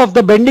value of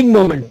the bending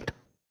moment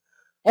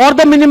or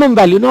the minimum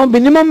value. Now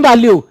minimum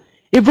value,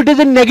 if it is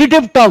in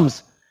negative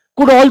terms,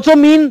 could also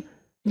mean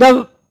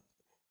the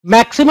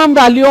maximum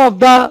value of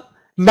the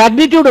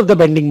magnitude of the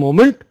bending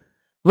moment,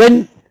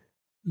 when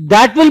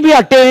that will be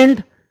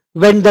attained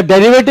when the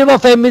derivative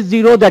of m is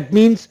 0. That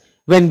means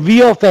when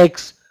v of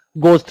x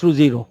goes through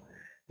 0.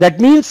 That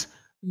means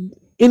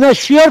in a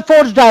shear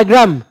force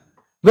diagram,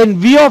 when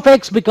v of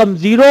x becomes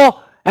 0,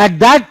 at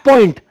that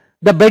point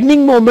the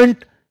bending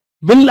moment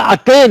will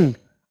attain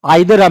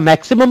either a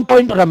maximum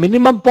point or a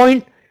minimum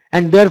point,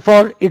 and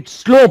therefore its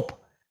slope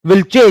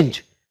will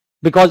change,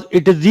 because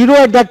it is 0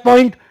 at that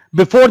point.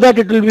 Before that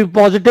it will be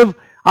positive,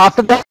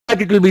 after that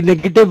it will be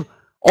negative,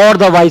 or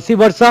the vice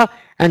versa,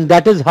 and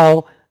that is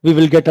how we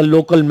will get a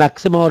local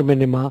maxima or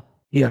minima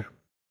here.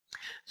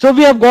 So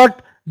we have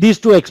got these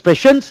two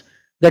expressions,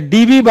 that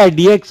dv by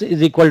dx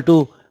is equal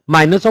to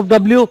minus of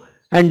w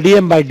and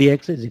dm by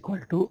dx is equal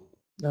to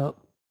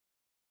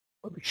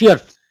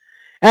shear.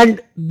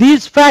 And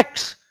these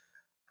facts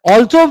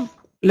also,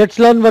 let's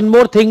learn one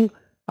more thing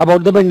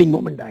about the bending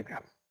moment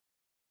diagram.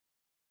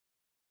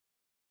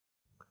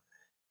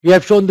 We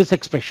have shown this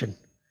expression,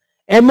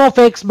 m of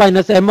x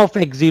minus m of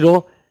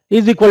x0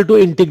 is equal to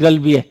integral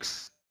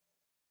vx.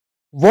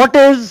 What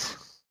is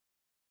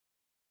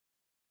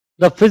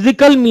the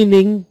physical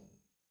meaning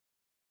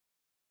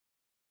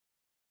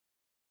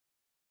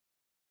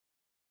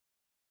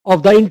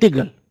of the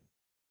integral?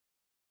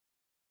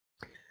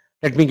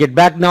 Let me get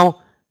back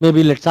now.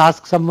 Maybe let's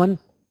ask someone.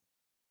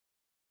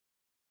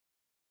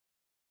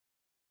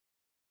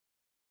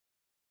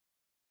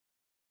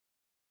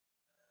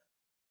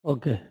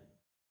 Okay.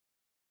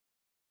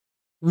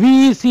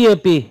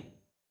 VECAP.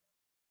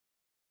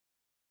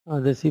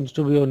 There seems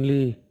to be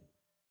only.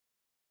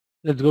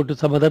 Let's go to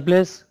some other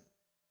place.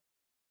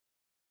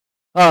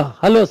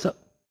 Hello, sir.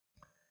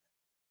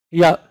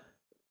 Yeah.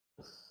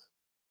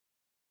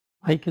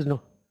 Mic is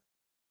no.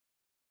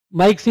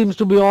 Mic seems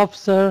to be off,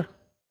 sir.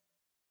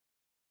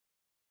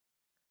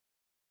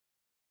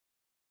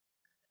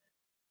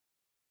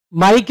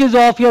 Mic is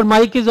off. Your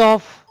mic is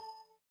off.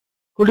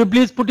 Could you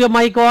please put your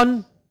mic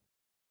on?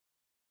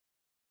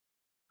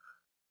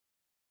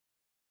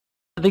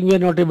 I think we are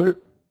not able.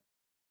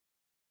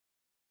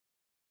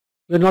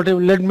 We're not able.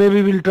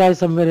 Maybe we'll try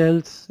somewhere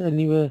else.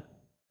 Anyway,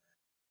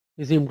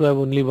 we seem to have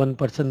only one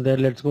person there.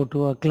 Let's go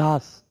to a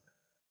class.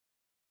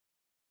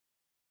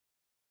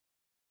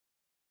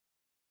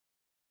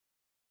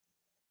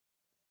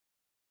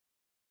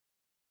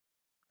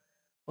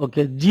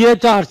 Okay,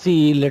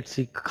 GHRCE. Let's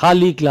see.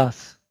 खाली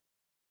class.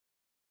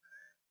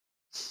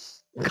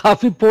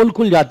 काफी पोल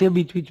खुल जाती है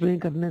बीच बीच में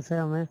करने से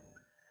हमें.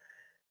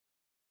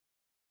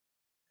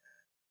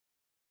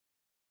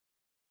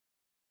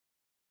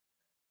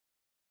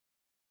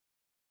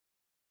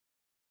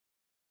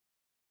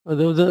 Oh,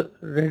 there was a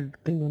red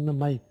thing on the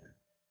mic.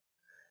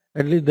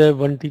 At least there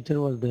one teacher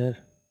was there.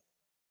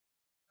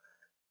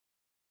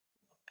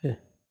 Okay.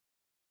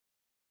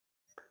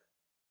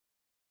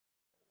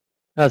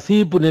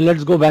 See Pune,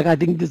 let's go back. I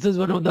think this is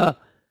one of the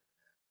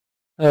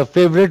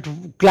favorite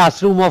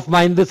classroom of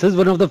mine. This is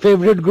one of the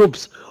favorite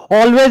groups.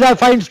 Always I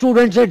find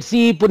students at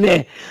CE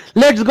Pune.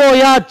 Let's go.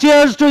 Yeah,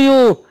 cheers to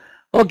you.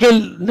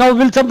 Okay, now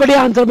will somebody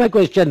answer my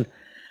question?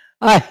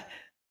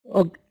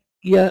 Okay,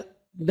 yeah,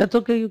 that's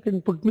okay. You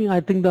can put me. I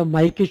think the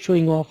mic is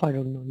showing off. I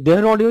don't know.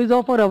 Their audio is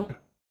off or our?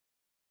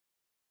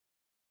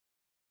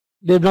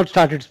 They've not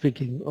started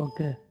speaking.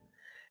 Okay.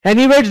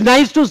 Anyway, it's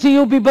nice to see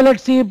you people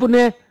at CE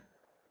Pune.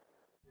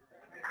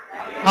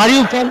 Are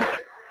you fun?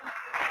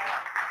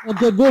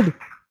 Okay, good.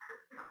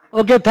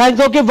 Okay, thanks.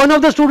 Okay, one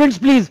of the students,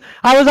 please.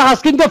 I was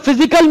asking the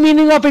physical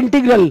meaning of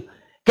integral.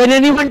 Can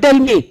anyone tell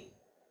me?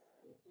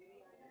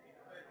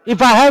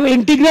 If I have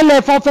integral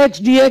f of x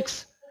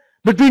dx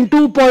between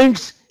 2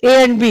 points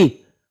A and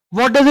B,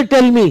 what does it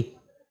tell me?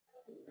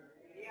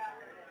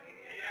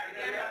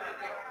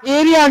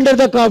 Area under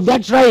the curve.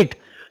 That's right.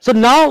 So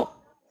now,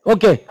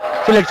 okay,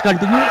 so let's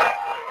continue.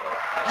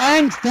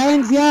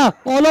 Thanks, yeah.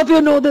 All of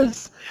you know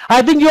this.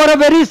 I think you are a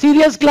very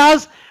serious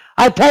class.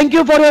 I thank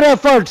you for your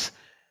efforts.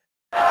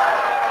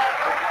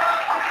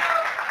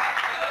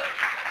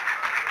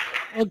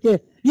 Okay.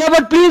 Yeah,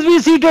 but please be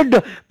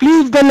seated.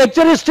 Please, the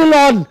lecture is still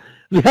on.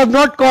 We have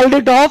not called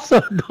it off,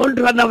 so don't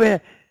run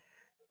away.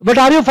 But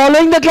are you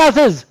following the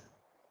classes?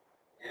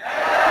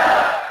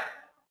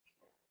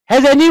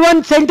 Has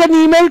anyone sent an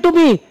email to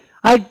me?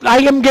 I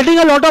am getting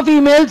a lot of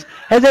emails.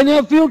 Has any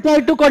of you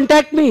tried to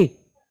contact me?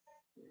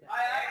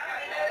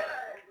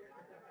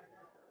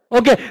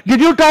 Okay.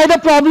 Did you try the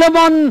problem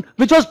on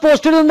which was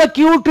posted on the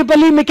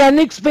QEEE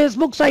Mechanics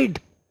Facebook site?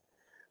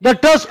 The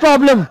trust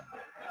problem.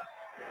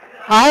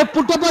 I have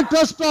put up a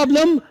trust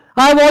problem.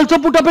 I have also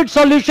put up its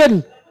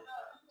solution.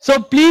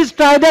 So please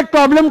try that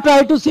problem.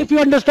 Try to see if you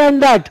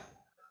understand that.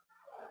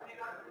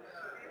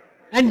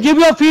 And give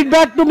your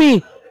feedback to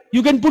me.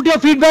 You can put your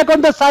feedback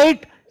on the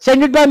site.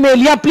 Send it by mail.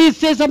 Yeah, please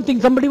say something.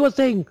 Somebody was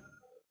saying.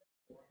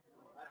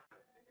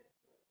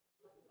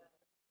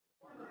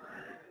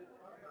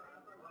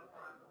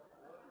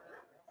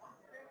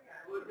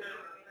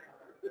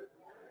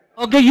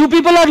 Okay, you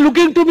people are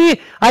looking to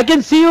me. I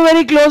can see you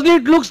very closely.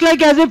 It looks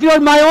like as if you are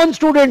my own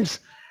students.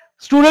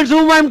 Students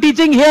whom I am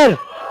teaching here.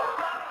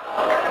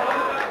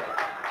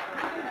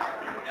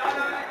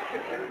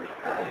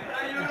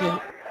 Okay.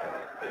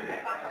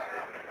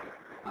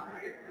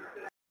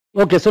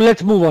 Okay, so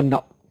let's move on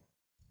now.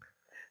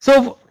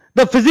 So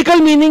the physical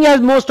meaning,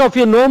 as most of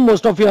you know,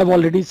 most of you have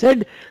already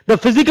said, the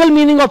physical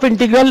meaning of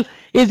integral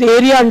is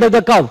area under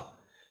the curve.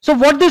 So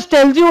what this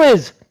tells you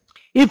is,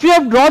 if you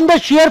have drawn the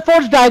shear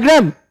force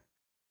diagram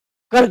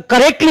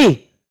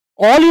correctly,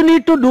 all you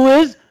need to do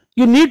is,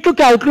 you need to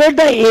calculate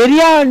the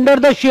area under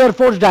the shear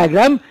force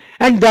diagram,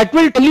 and that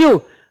will tell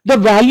you the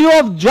value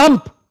of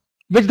jump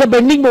which the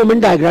bending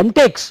moment diagram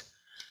takes.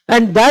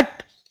 And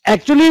that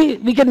actually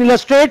we can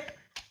illustrate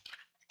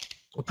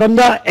from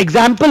the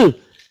example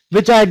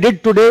which I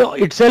did today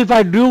itself.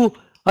 I drew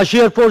a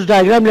shear force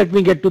diagram. Let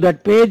me get to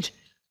that page.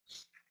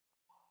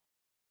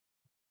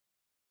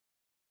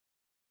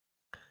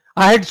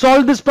 I had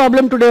solved this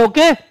problem today,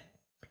 okay?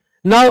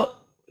 Now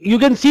you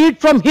can see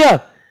it from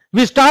here.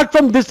 We start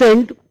from this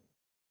end.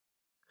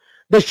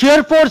 The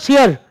shear force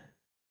here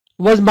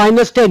was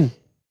minus 10,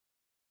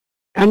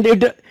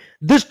 and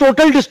this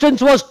total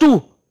distance was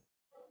 2.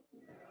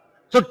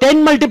 So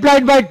 10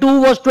 multiplied by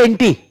 2 was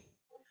 20.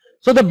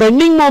 So the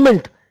bending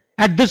moment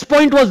at this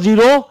point was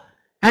 0,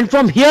 and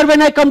from here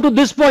when I come to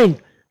this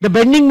point, the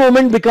bending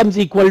moment becomes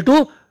equal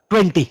to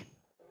 20.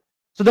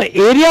 So the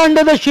area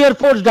under the shear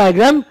force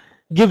diagram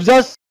gives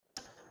us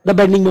the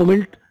bending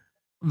moment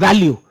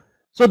value.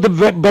 So the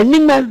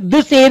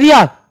this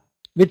area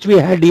which we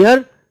had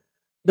here,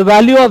 the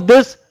value of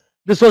this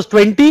was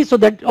 20. So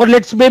that, or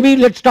let's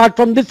start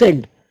from this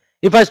end.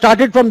 If I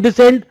started from this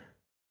end,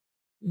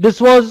 this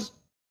was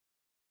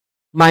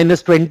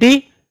minus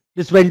 20,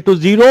 this went to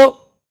 0,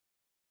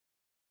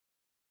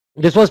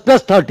 this was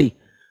plus 30.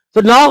 So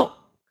now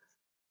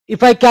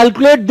if I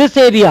calculate this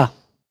area,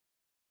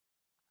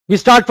 we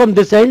start from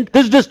this end,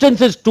 this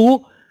distance is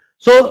 2,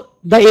 so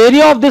the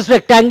area of this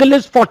rectangle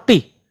is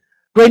 40,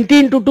 20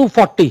 into 2,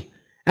 40,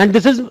 and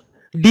this is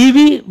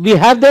dV. We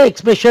have the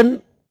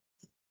expression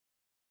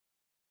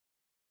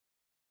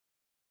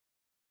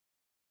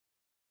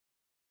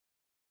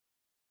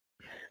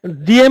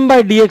dm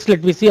by dx.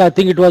 Let me see, I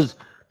think it was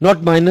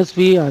not minus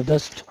v, I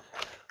just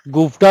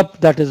goofed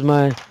up. That is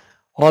my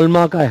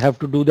hallmark. I have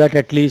to do that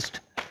at least.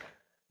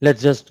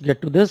 Let's just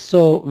get to this.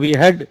 So we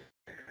had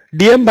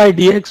dm by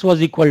dx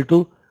was equal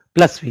to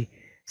plus v.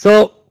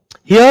 So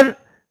here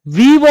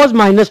v was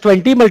minus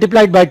 20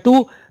 multiplied by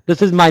 2.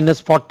 This is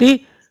minus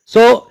 40.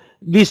 So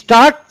we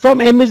start from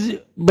m is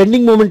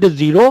bending moment is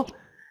 0,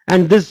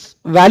 and this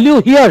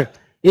value here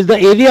is the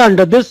area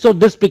under this. So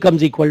this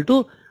becomes equal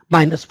to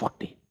minus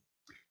 40.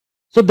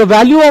 So the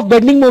value of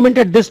bending moment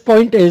at this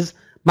point is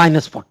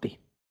minus 40.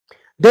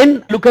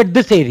 Then look at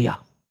this area.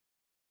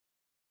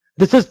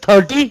 This is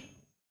 30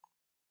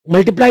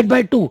 multiplied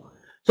by 2.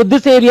 So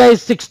this area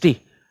is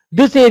 60.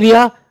 This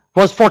area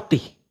was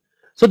 40.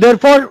 So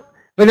therefore,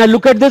 when I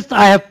look at this,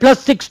 I have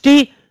plus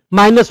 60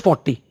 minus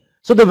 40.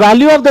 So the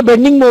value of the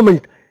bending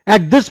moment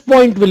at this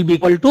point will be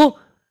equal to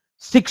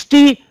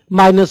 60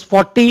 minus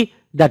 40,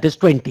 that is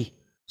 20.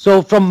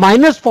 So from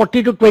minus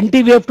 40 to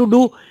 20 we have to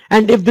do,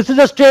 and if this is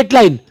a straight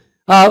line,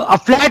 a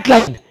flat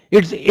line,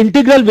 its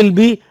integral will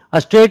be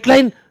a straight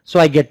line. So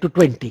I get to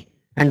 20,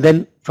 and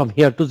then from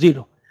here to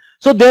 0.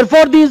 So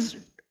therefore these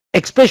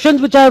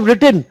expressions which I have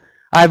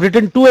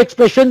written two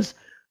expressions.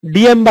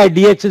 Dm by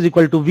dx is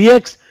equal to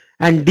Vx,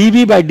 and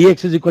dV by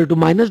dx is equal to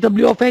minus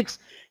W of x,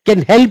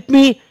 can help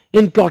me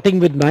in plotting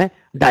with my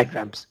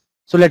diagrams.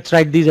 So let's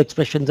write these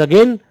expressions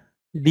again.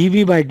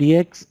 dV by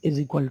dx is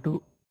equal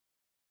to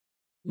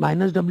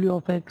minus W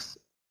of x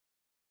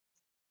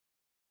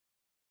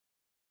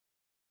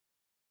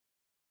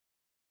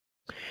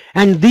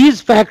and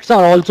these facts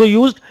are also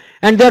used,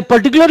 and they are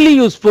particularly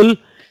useful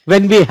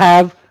when we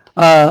have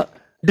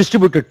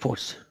distributed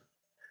force.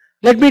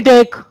 Let me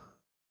take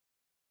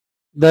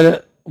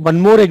the one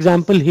more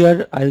example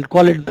here. I'll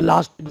call it the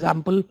last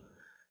example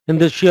in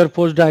this shear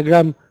force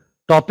diagram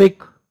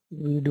topic.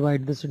 We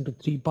divide this into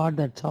 3 parts.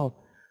 That's how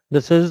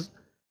this is.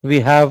 We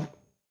have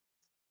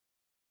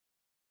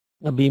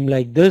a beam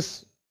like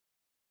this.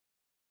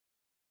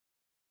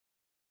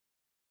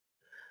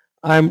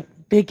 I'm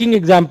taking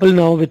example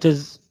now which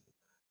is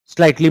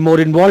slightly more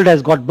involved,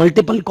 has got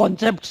multiple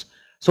concepts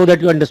so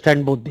that you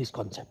understand both these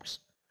concepts.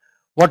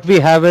 What we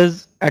have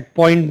is at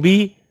point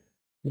B,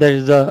 there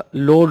is a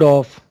load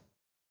of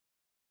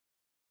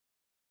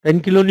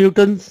 10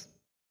 kilonewtons.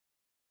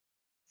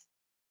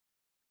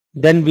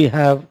 Then we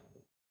have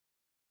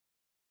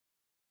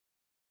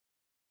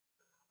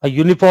a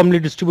uniformly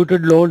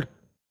distributed load,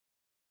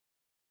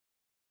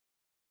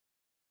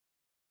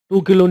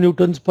 2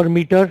 kilonewtons per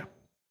meter.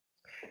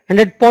 And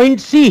at point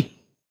C,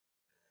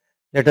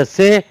 let us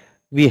say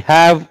we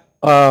have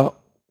a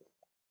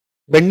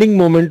bending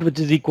moment which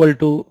is equal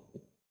to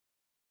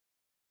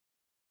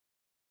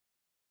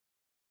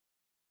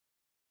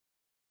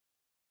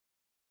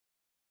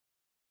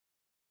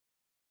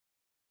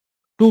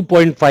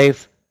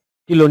 2.5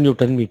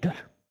 kilonewton meter.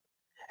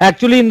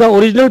 Actually, in the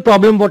original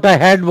problem, what I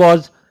had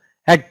was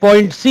at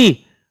point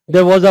C,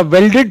 there was a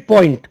welded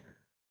point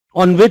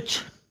on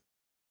which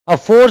a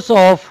force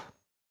of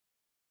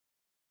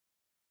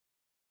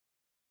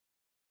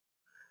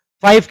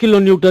 5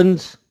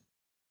 kilonewtons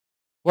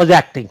was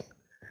acting.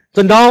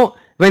 So now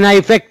when I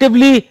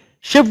effectively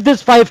shift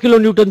this 5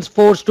 kilonewtons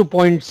force to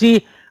point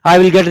C, I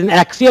will get an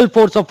axial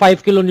force of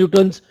 5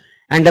 kilonewtons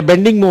and a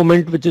bending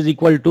moment which is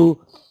equal to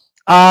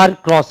R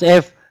cross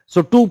F.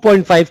 So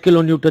 2.5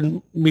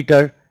 kilonewton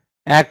meter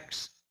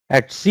acts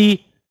at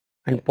C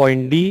and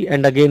point D,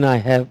 and again I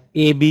have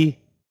AB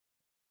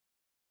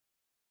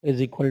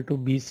is equal to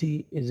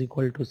BC is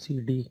equal to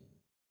CD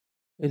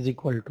is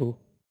equal to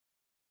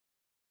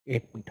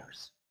 8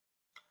 meters.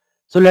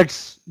 So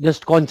let's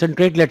just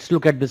concentrate. Let's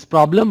look at this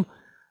problem.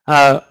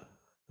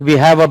 We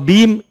have a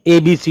beam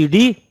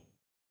ABCD,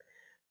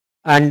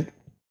 and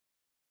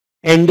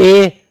end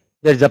A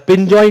there is a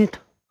pin joint.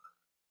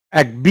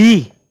 At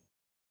B,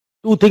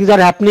 two things are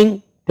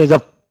happening. There's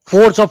a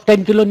force of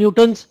 10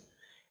 kilonewtons,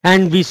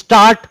 and we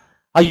start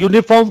a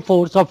uniform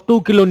force of 2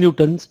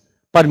 kilonewtons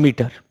per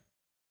meter.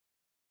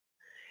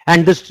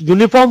 And this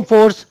uniform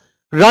force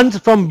runs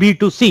from B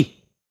to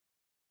C.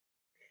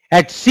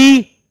 At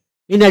C,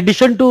 in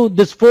addition to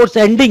this force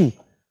ending,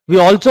 we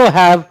also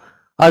have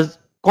a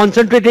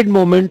concentrated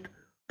moment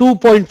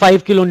 2.5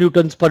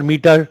 kilonewtons per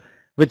meter,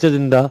 which is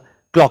in the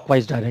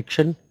clockwise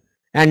direction,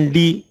 and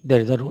D, there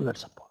is a roller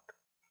support.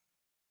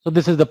 So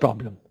this is the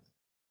problem.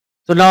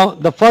 So now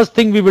the first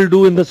thing we will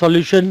do in the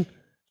solution,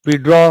 we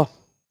draw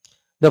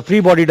the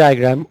free body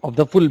diagram of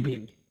the full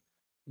beam.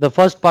 The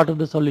first part of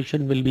the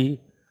solution will be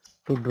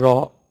to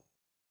draw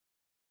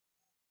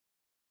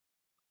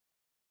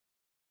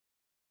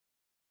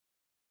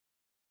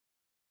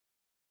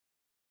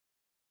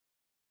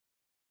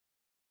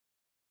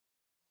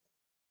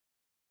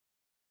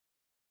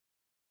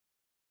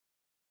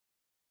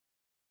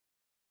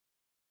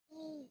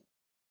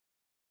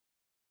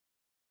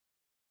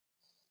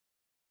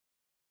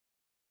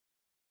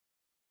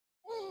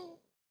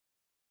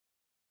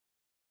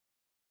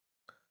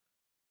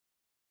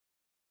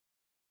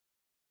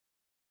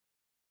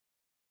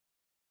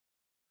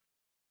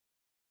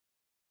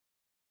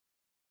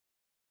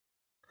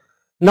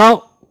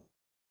now.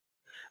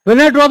 When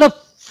I draw the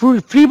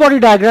free body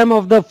diagram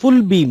of the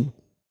full beam,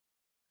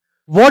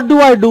 what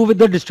do I do with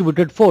the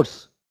distributed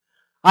force?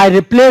 I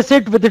replace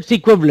it with its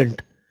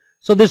equivalent.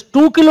 So this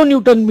 2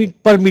 kilonewton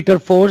per meter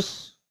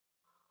force,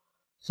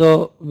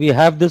 so we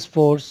have this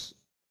force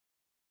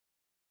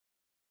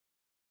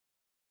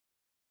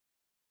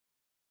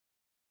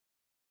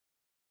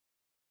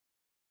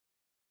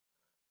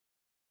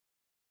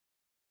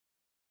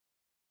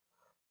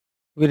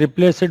we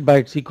replace it by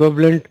its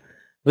equivalent,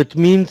 which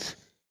means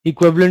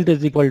equivalent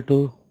is equal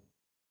to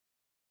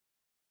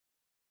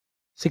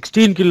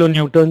 16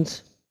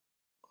 kilonewtons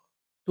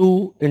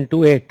 2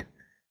 into 8,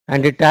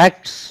 and it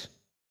acts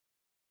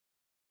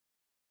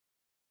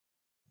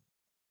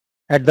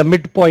at the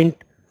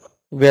midpoint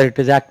where it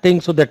is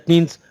acting. So that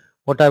means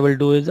what I will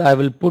do is I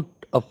will put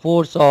a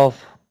force of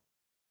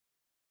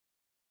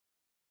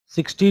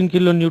 16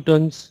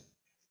 kilonewtons,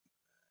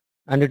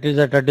 and it is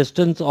at a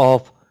distance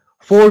of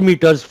 4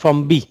 meters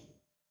from B.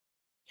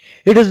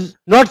 It is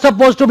not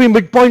supposed to be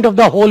midpoint of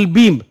the whole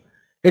beam.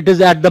 It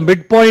is at the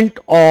midpoint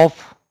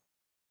of,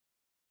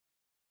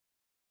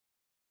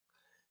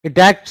 it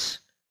acts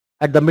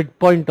at the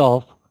midpoint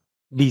of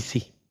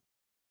BC.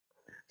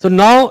 So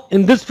now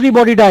in this free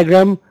body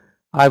diagram,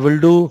 I will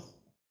do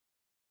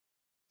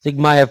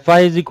sigma Fi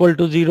is equal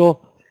to 0,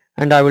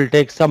 and I will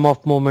take sum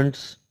of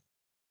moments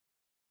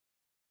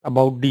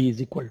about D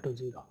is equal to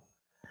 0.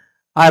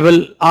 I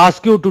will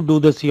ask you to do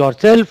this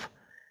yourself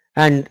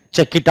and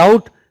check it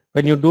out.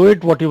 When you do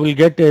it, what you will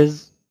get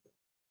is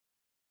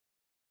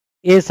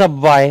A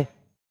sub Y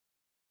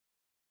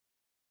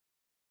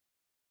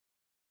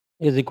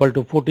is equal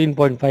to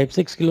 14.56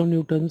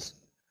 kilonewtons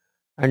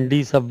and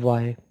D sub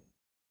Y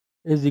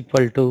is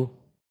equal to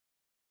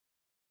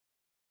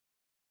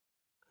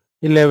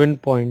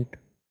 11.44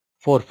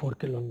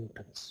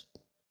 kilonewtons.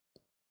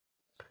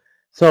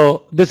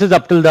 So this is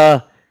up till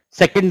the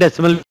second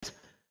decimal.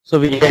 So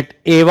we get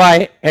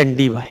AY and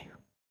DY.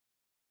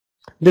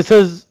 This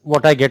is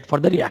what I get for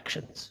the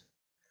reactions.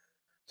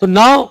 So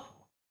now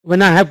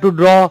when I have to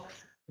draw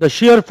the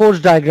shear force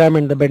diagram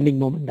and the bending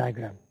moment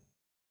diagram,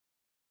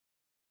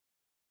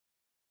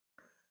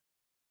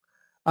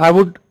 I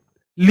would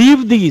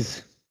leave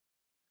these,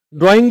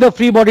 drawing the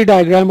free body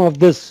diagram of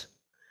this,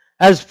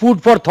 as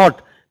food for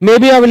thought.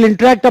 Maybe I will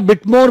interact a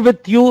bit more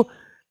with you,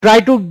 try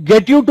to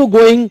get you to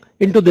going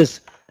into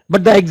this.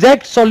 But the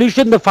exact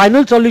solution, the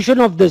final solution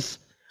of this,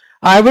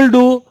 I will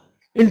do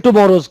in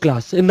tomorrow's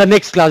class, in the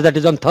next class, that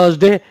is on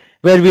Thursday,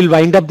 where we'll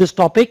wind up this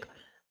topic.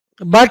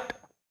 But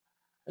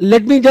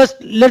let's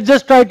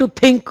just try to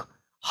think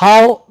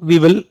how we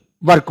will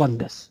work on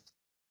this.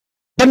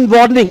 One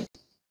warning: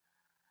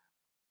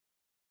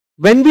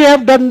 when we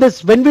have done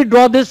this, when we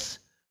draw this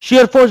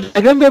shear force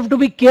diagram, we have to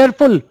be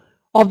careful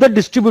of the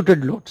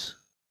distributed loads.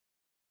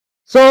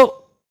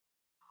 So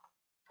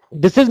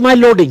this is my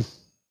loading.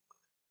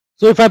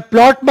 So if I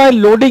plot my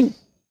loading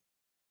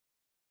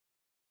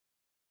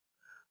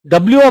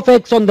W of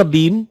x on the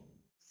beam,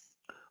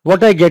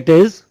 what I get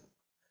is,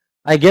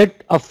 I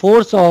get a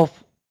force of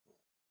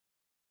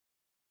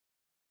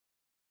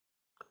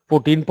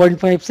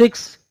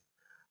 14.56,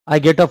 I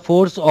get a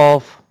force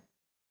of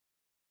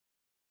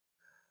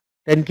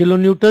 10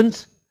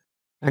 kilonewtons,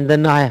 and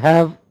then I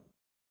have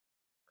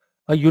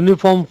a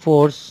uniform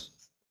force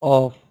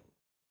of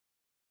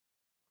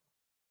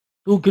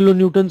 2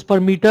 kilonewtons per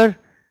meter.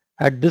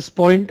 At this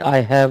point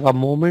I have a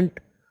moment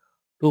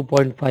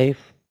 2.5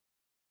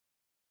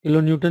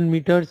 kilonewton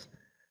meters,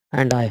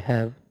 and I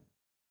have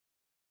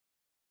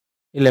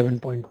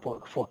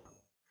 11.44.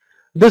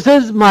 This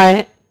is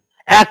my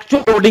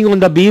actual loading on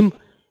the beam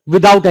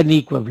without any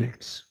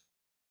equivalents.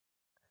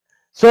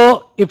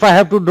 So if I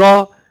have to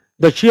draw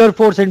the shear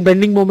force and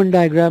bending moment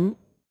diagram,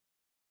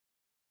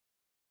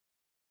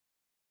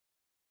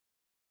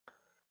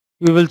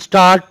 we will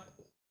start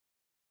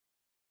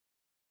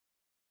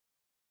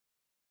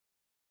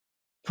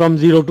from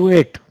 0 to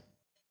 8.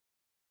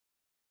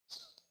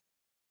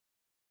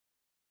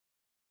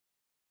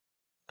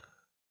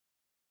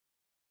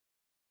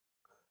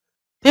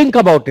 Think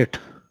about it.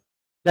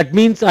 That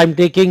means I'm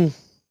taking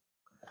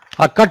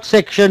a cut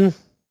section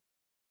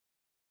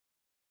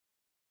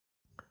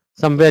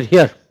somewhere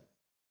here.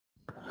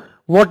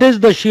 What is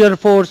the shear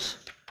force?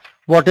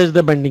 What is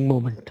the bending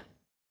moment?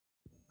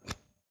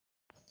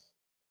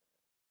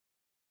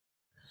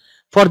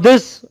 For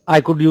this,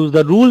 I could use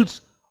the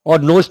rules, or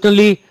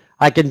notionally,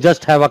 I can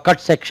just have a cut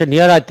section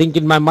here. I think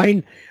in my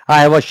mind,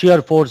 I have a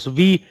shear force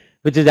V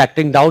which is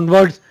acting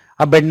downwards,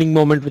 a bending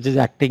moment which is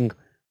acting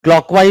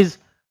clockwise.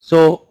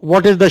 So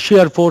what is the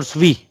shear force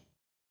V?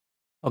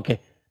 Okay,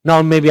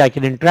 now maybe I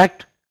can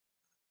interact.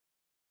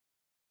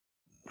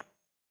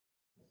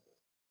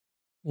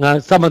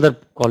 Some other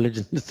college.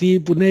 See,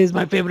 Pune is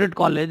my favorite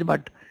college,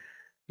 but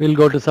we'll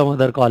go to some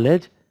other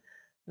college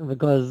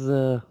because,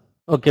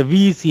 okay,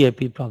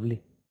 VCAP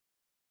probably.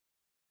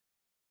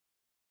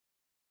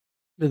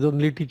 There's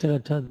only teacher.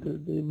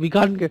 Achha, we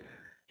can't get.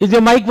 Is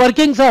your mic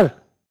working, sir?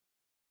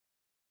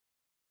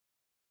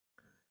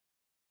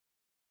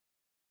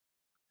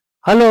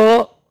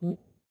 Hello?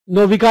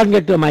 No, we can't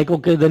get your mic.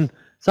 Okay, then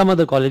some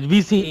other college.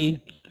 VCE,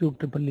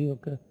 QEEE,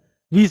 okay.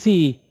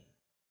 VCE.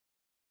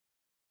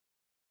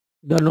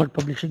 They are not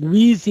publishing.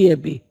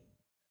 VCAP.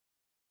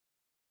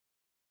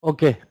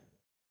 Okay.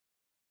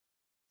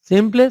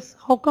 Same place?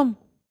 How come?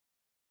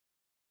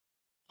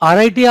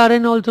 RIT,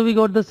 RN also we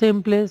got the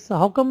same place.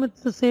 How come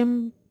it's the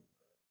same?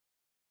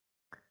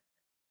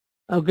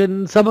 Okay,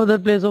 in some other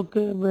place,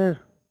 okay, where?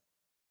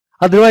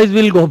 Otherwise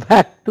we'll go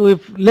back to,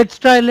 if let's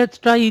try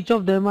each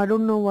of them. I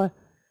don't know why.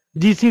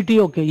 GCT,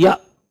 okay, yeah.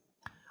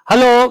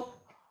 Hello?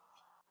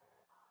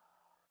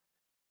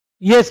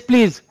 Yes,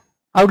 please.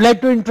 I would like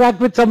to interact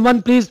with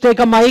someone. Please take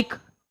a mic.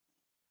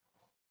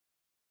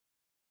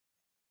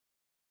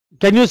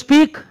 Can you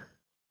speak?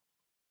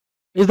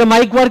 Is the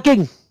mic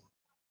working?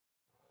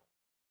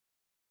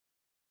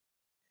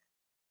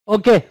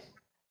 Okay.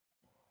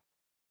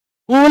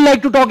 Who would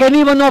like to talk?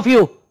 Any one of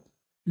you?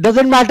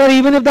 Doesn't matter,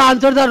 even if the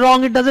answers are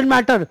wrong, it doesn't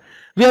matter.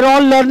 We are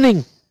all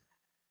learning.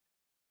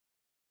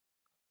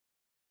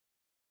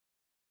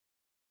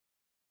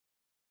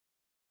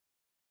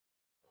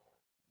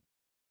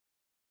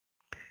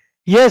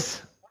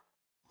 Yes.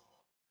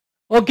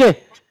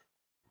 Okay.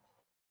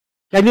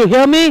 Can you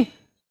hear me?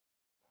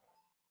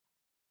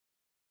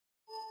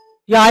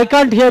 Yeah, I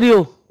can't hear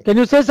you. Can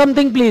you say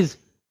something, please?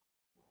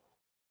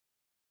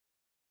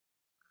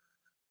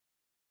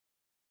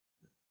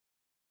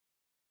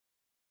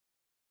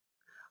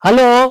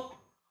 Hello?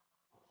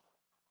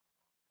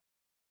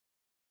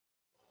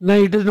 No,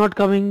 it is not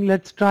coming.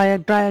 Let's try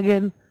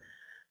again.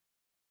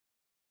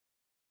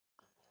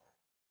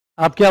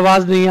 आपकी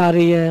आवाज नहीं आ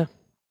रही है.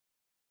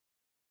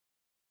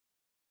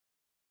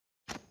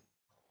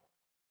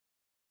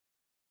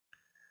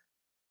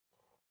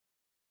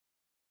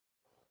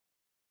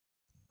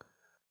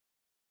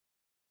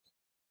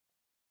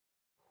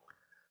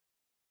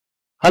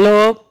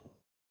 Hello?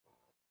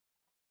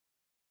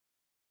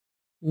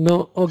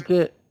 No,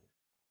 okay.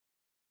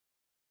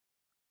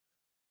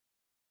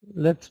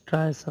 Let's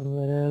try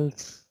somewhere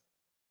else.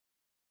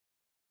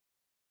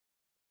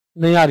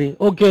 नहीं आ रही.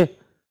 Okay.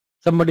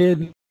 Somebody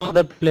in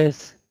other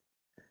place.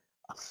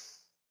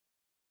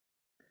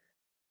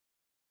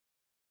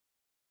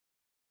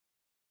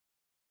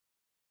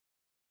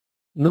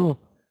 No.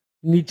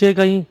 नीचे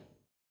कहीं.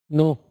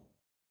 No.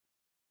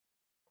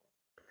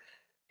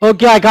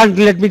 Okay, I can't.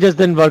 Let me just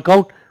then work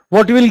out.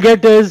 What you will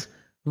get is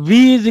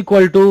V is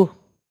equal to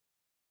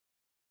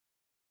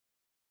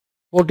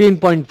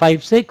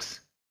 14.56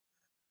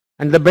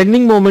 and the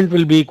bending moment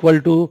will be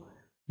equal to,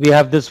 we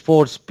have this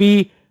force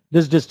P,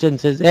 this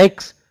distance is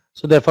X,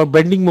 so therefore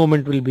bending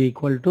moment will be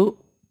equal to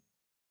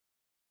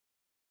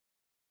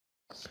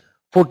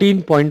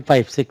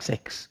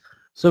 14.56x.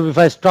 So if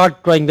I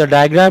start drawing the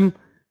diagram,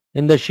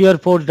 in the shear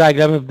force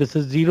diagram, if this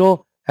is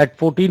 0 at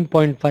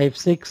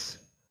 14.56,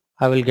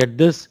 I will get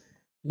this.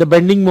 The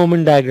bending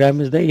moment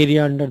diagram is the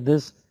area under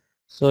this.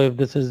 So if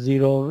this is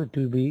 0, it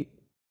will be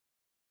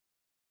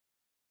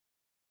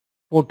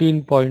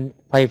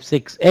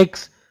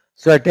 14.56x.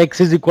 So at x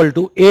is equal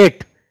to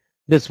 8,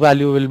 this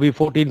value will be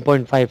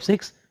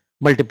 14.56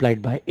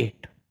 multiplied by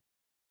 8.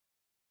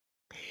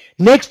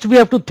 Next we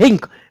have to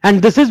think,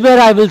 and this is where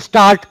I will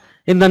start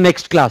in the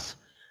next class.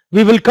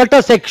 We will cut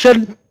a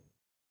section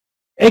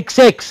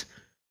XX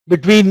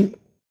between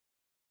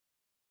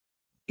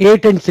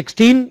 8 and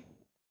 16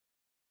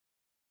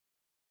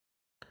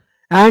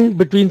 and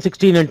between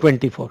 16 and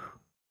 24.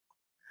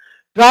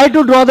 Try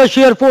to draw the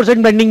shear force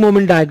and bending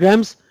moment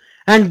diagrams,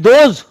 and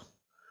those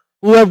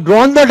who have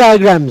drawn the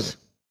diagrams,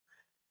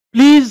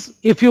 please,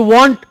 if you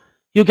want,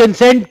 you can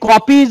send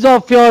copies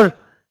of your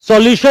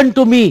solution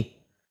to me.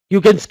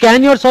 You can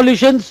scan your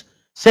solutions,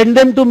 send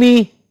them to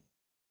me.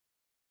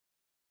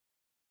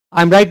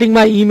 I'm writing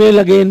my email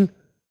again,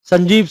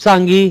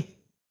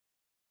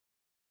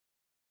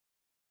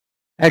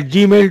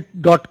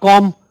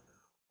 sanjeevsanghi@gmail.com,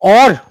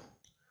 or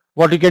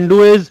what you can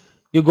do is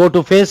you go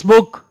to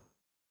Facebook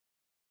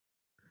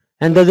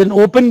and there's an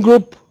open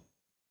group,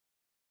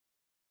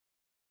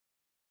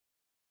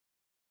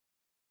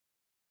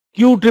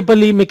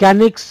 QEEE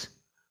Mechanics.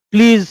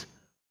 Please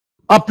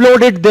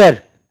upload it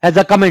there as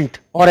a comment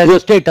or as a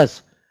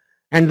status,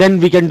 and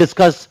then we can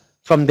discuss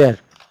from there.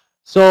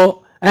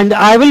 So, and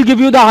I will give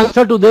you the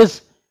answer to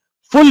this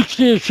full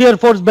shear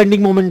force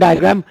bending moment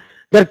diagram.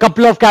 There are a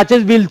couple of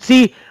catches. We'll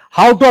see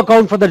how to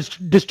account for the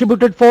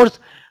distributed force.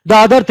 The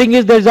other thing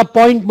is there is a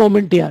point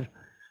moment here.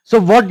 So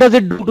what does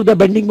it do to the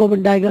bending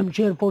moment diagram,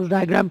 shear force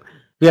diagram?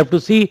 We have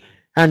to see,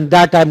 and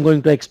that I'm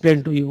going to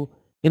explain to you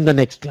in the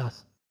next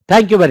class.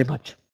 Thank you very much.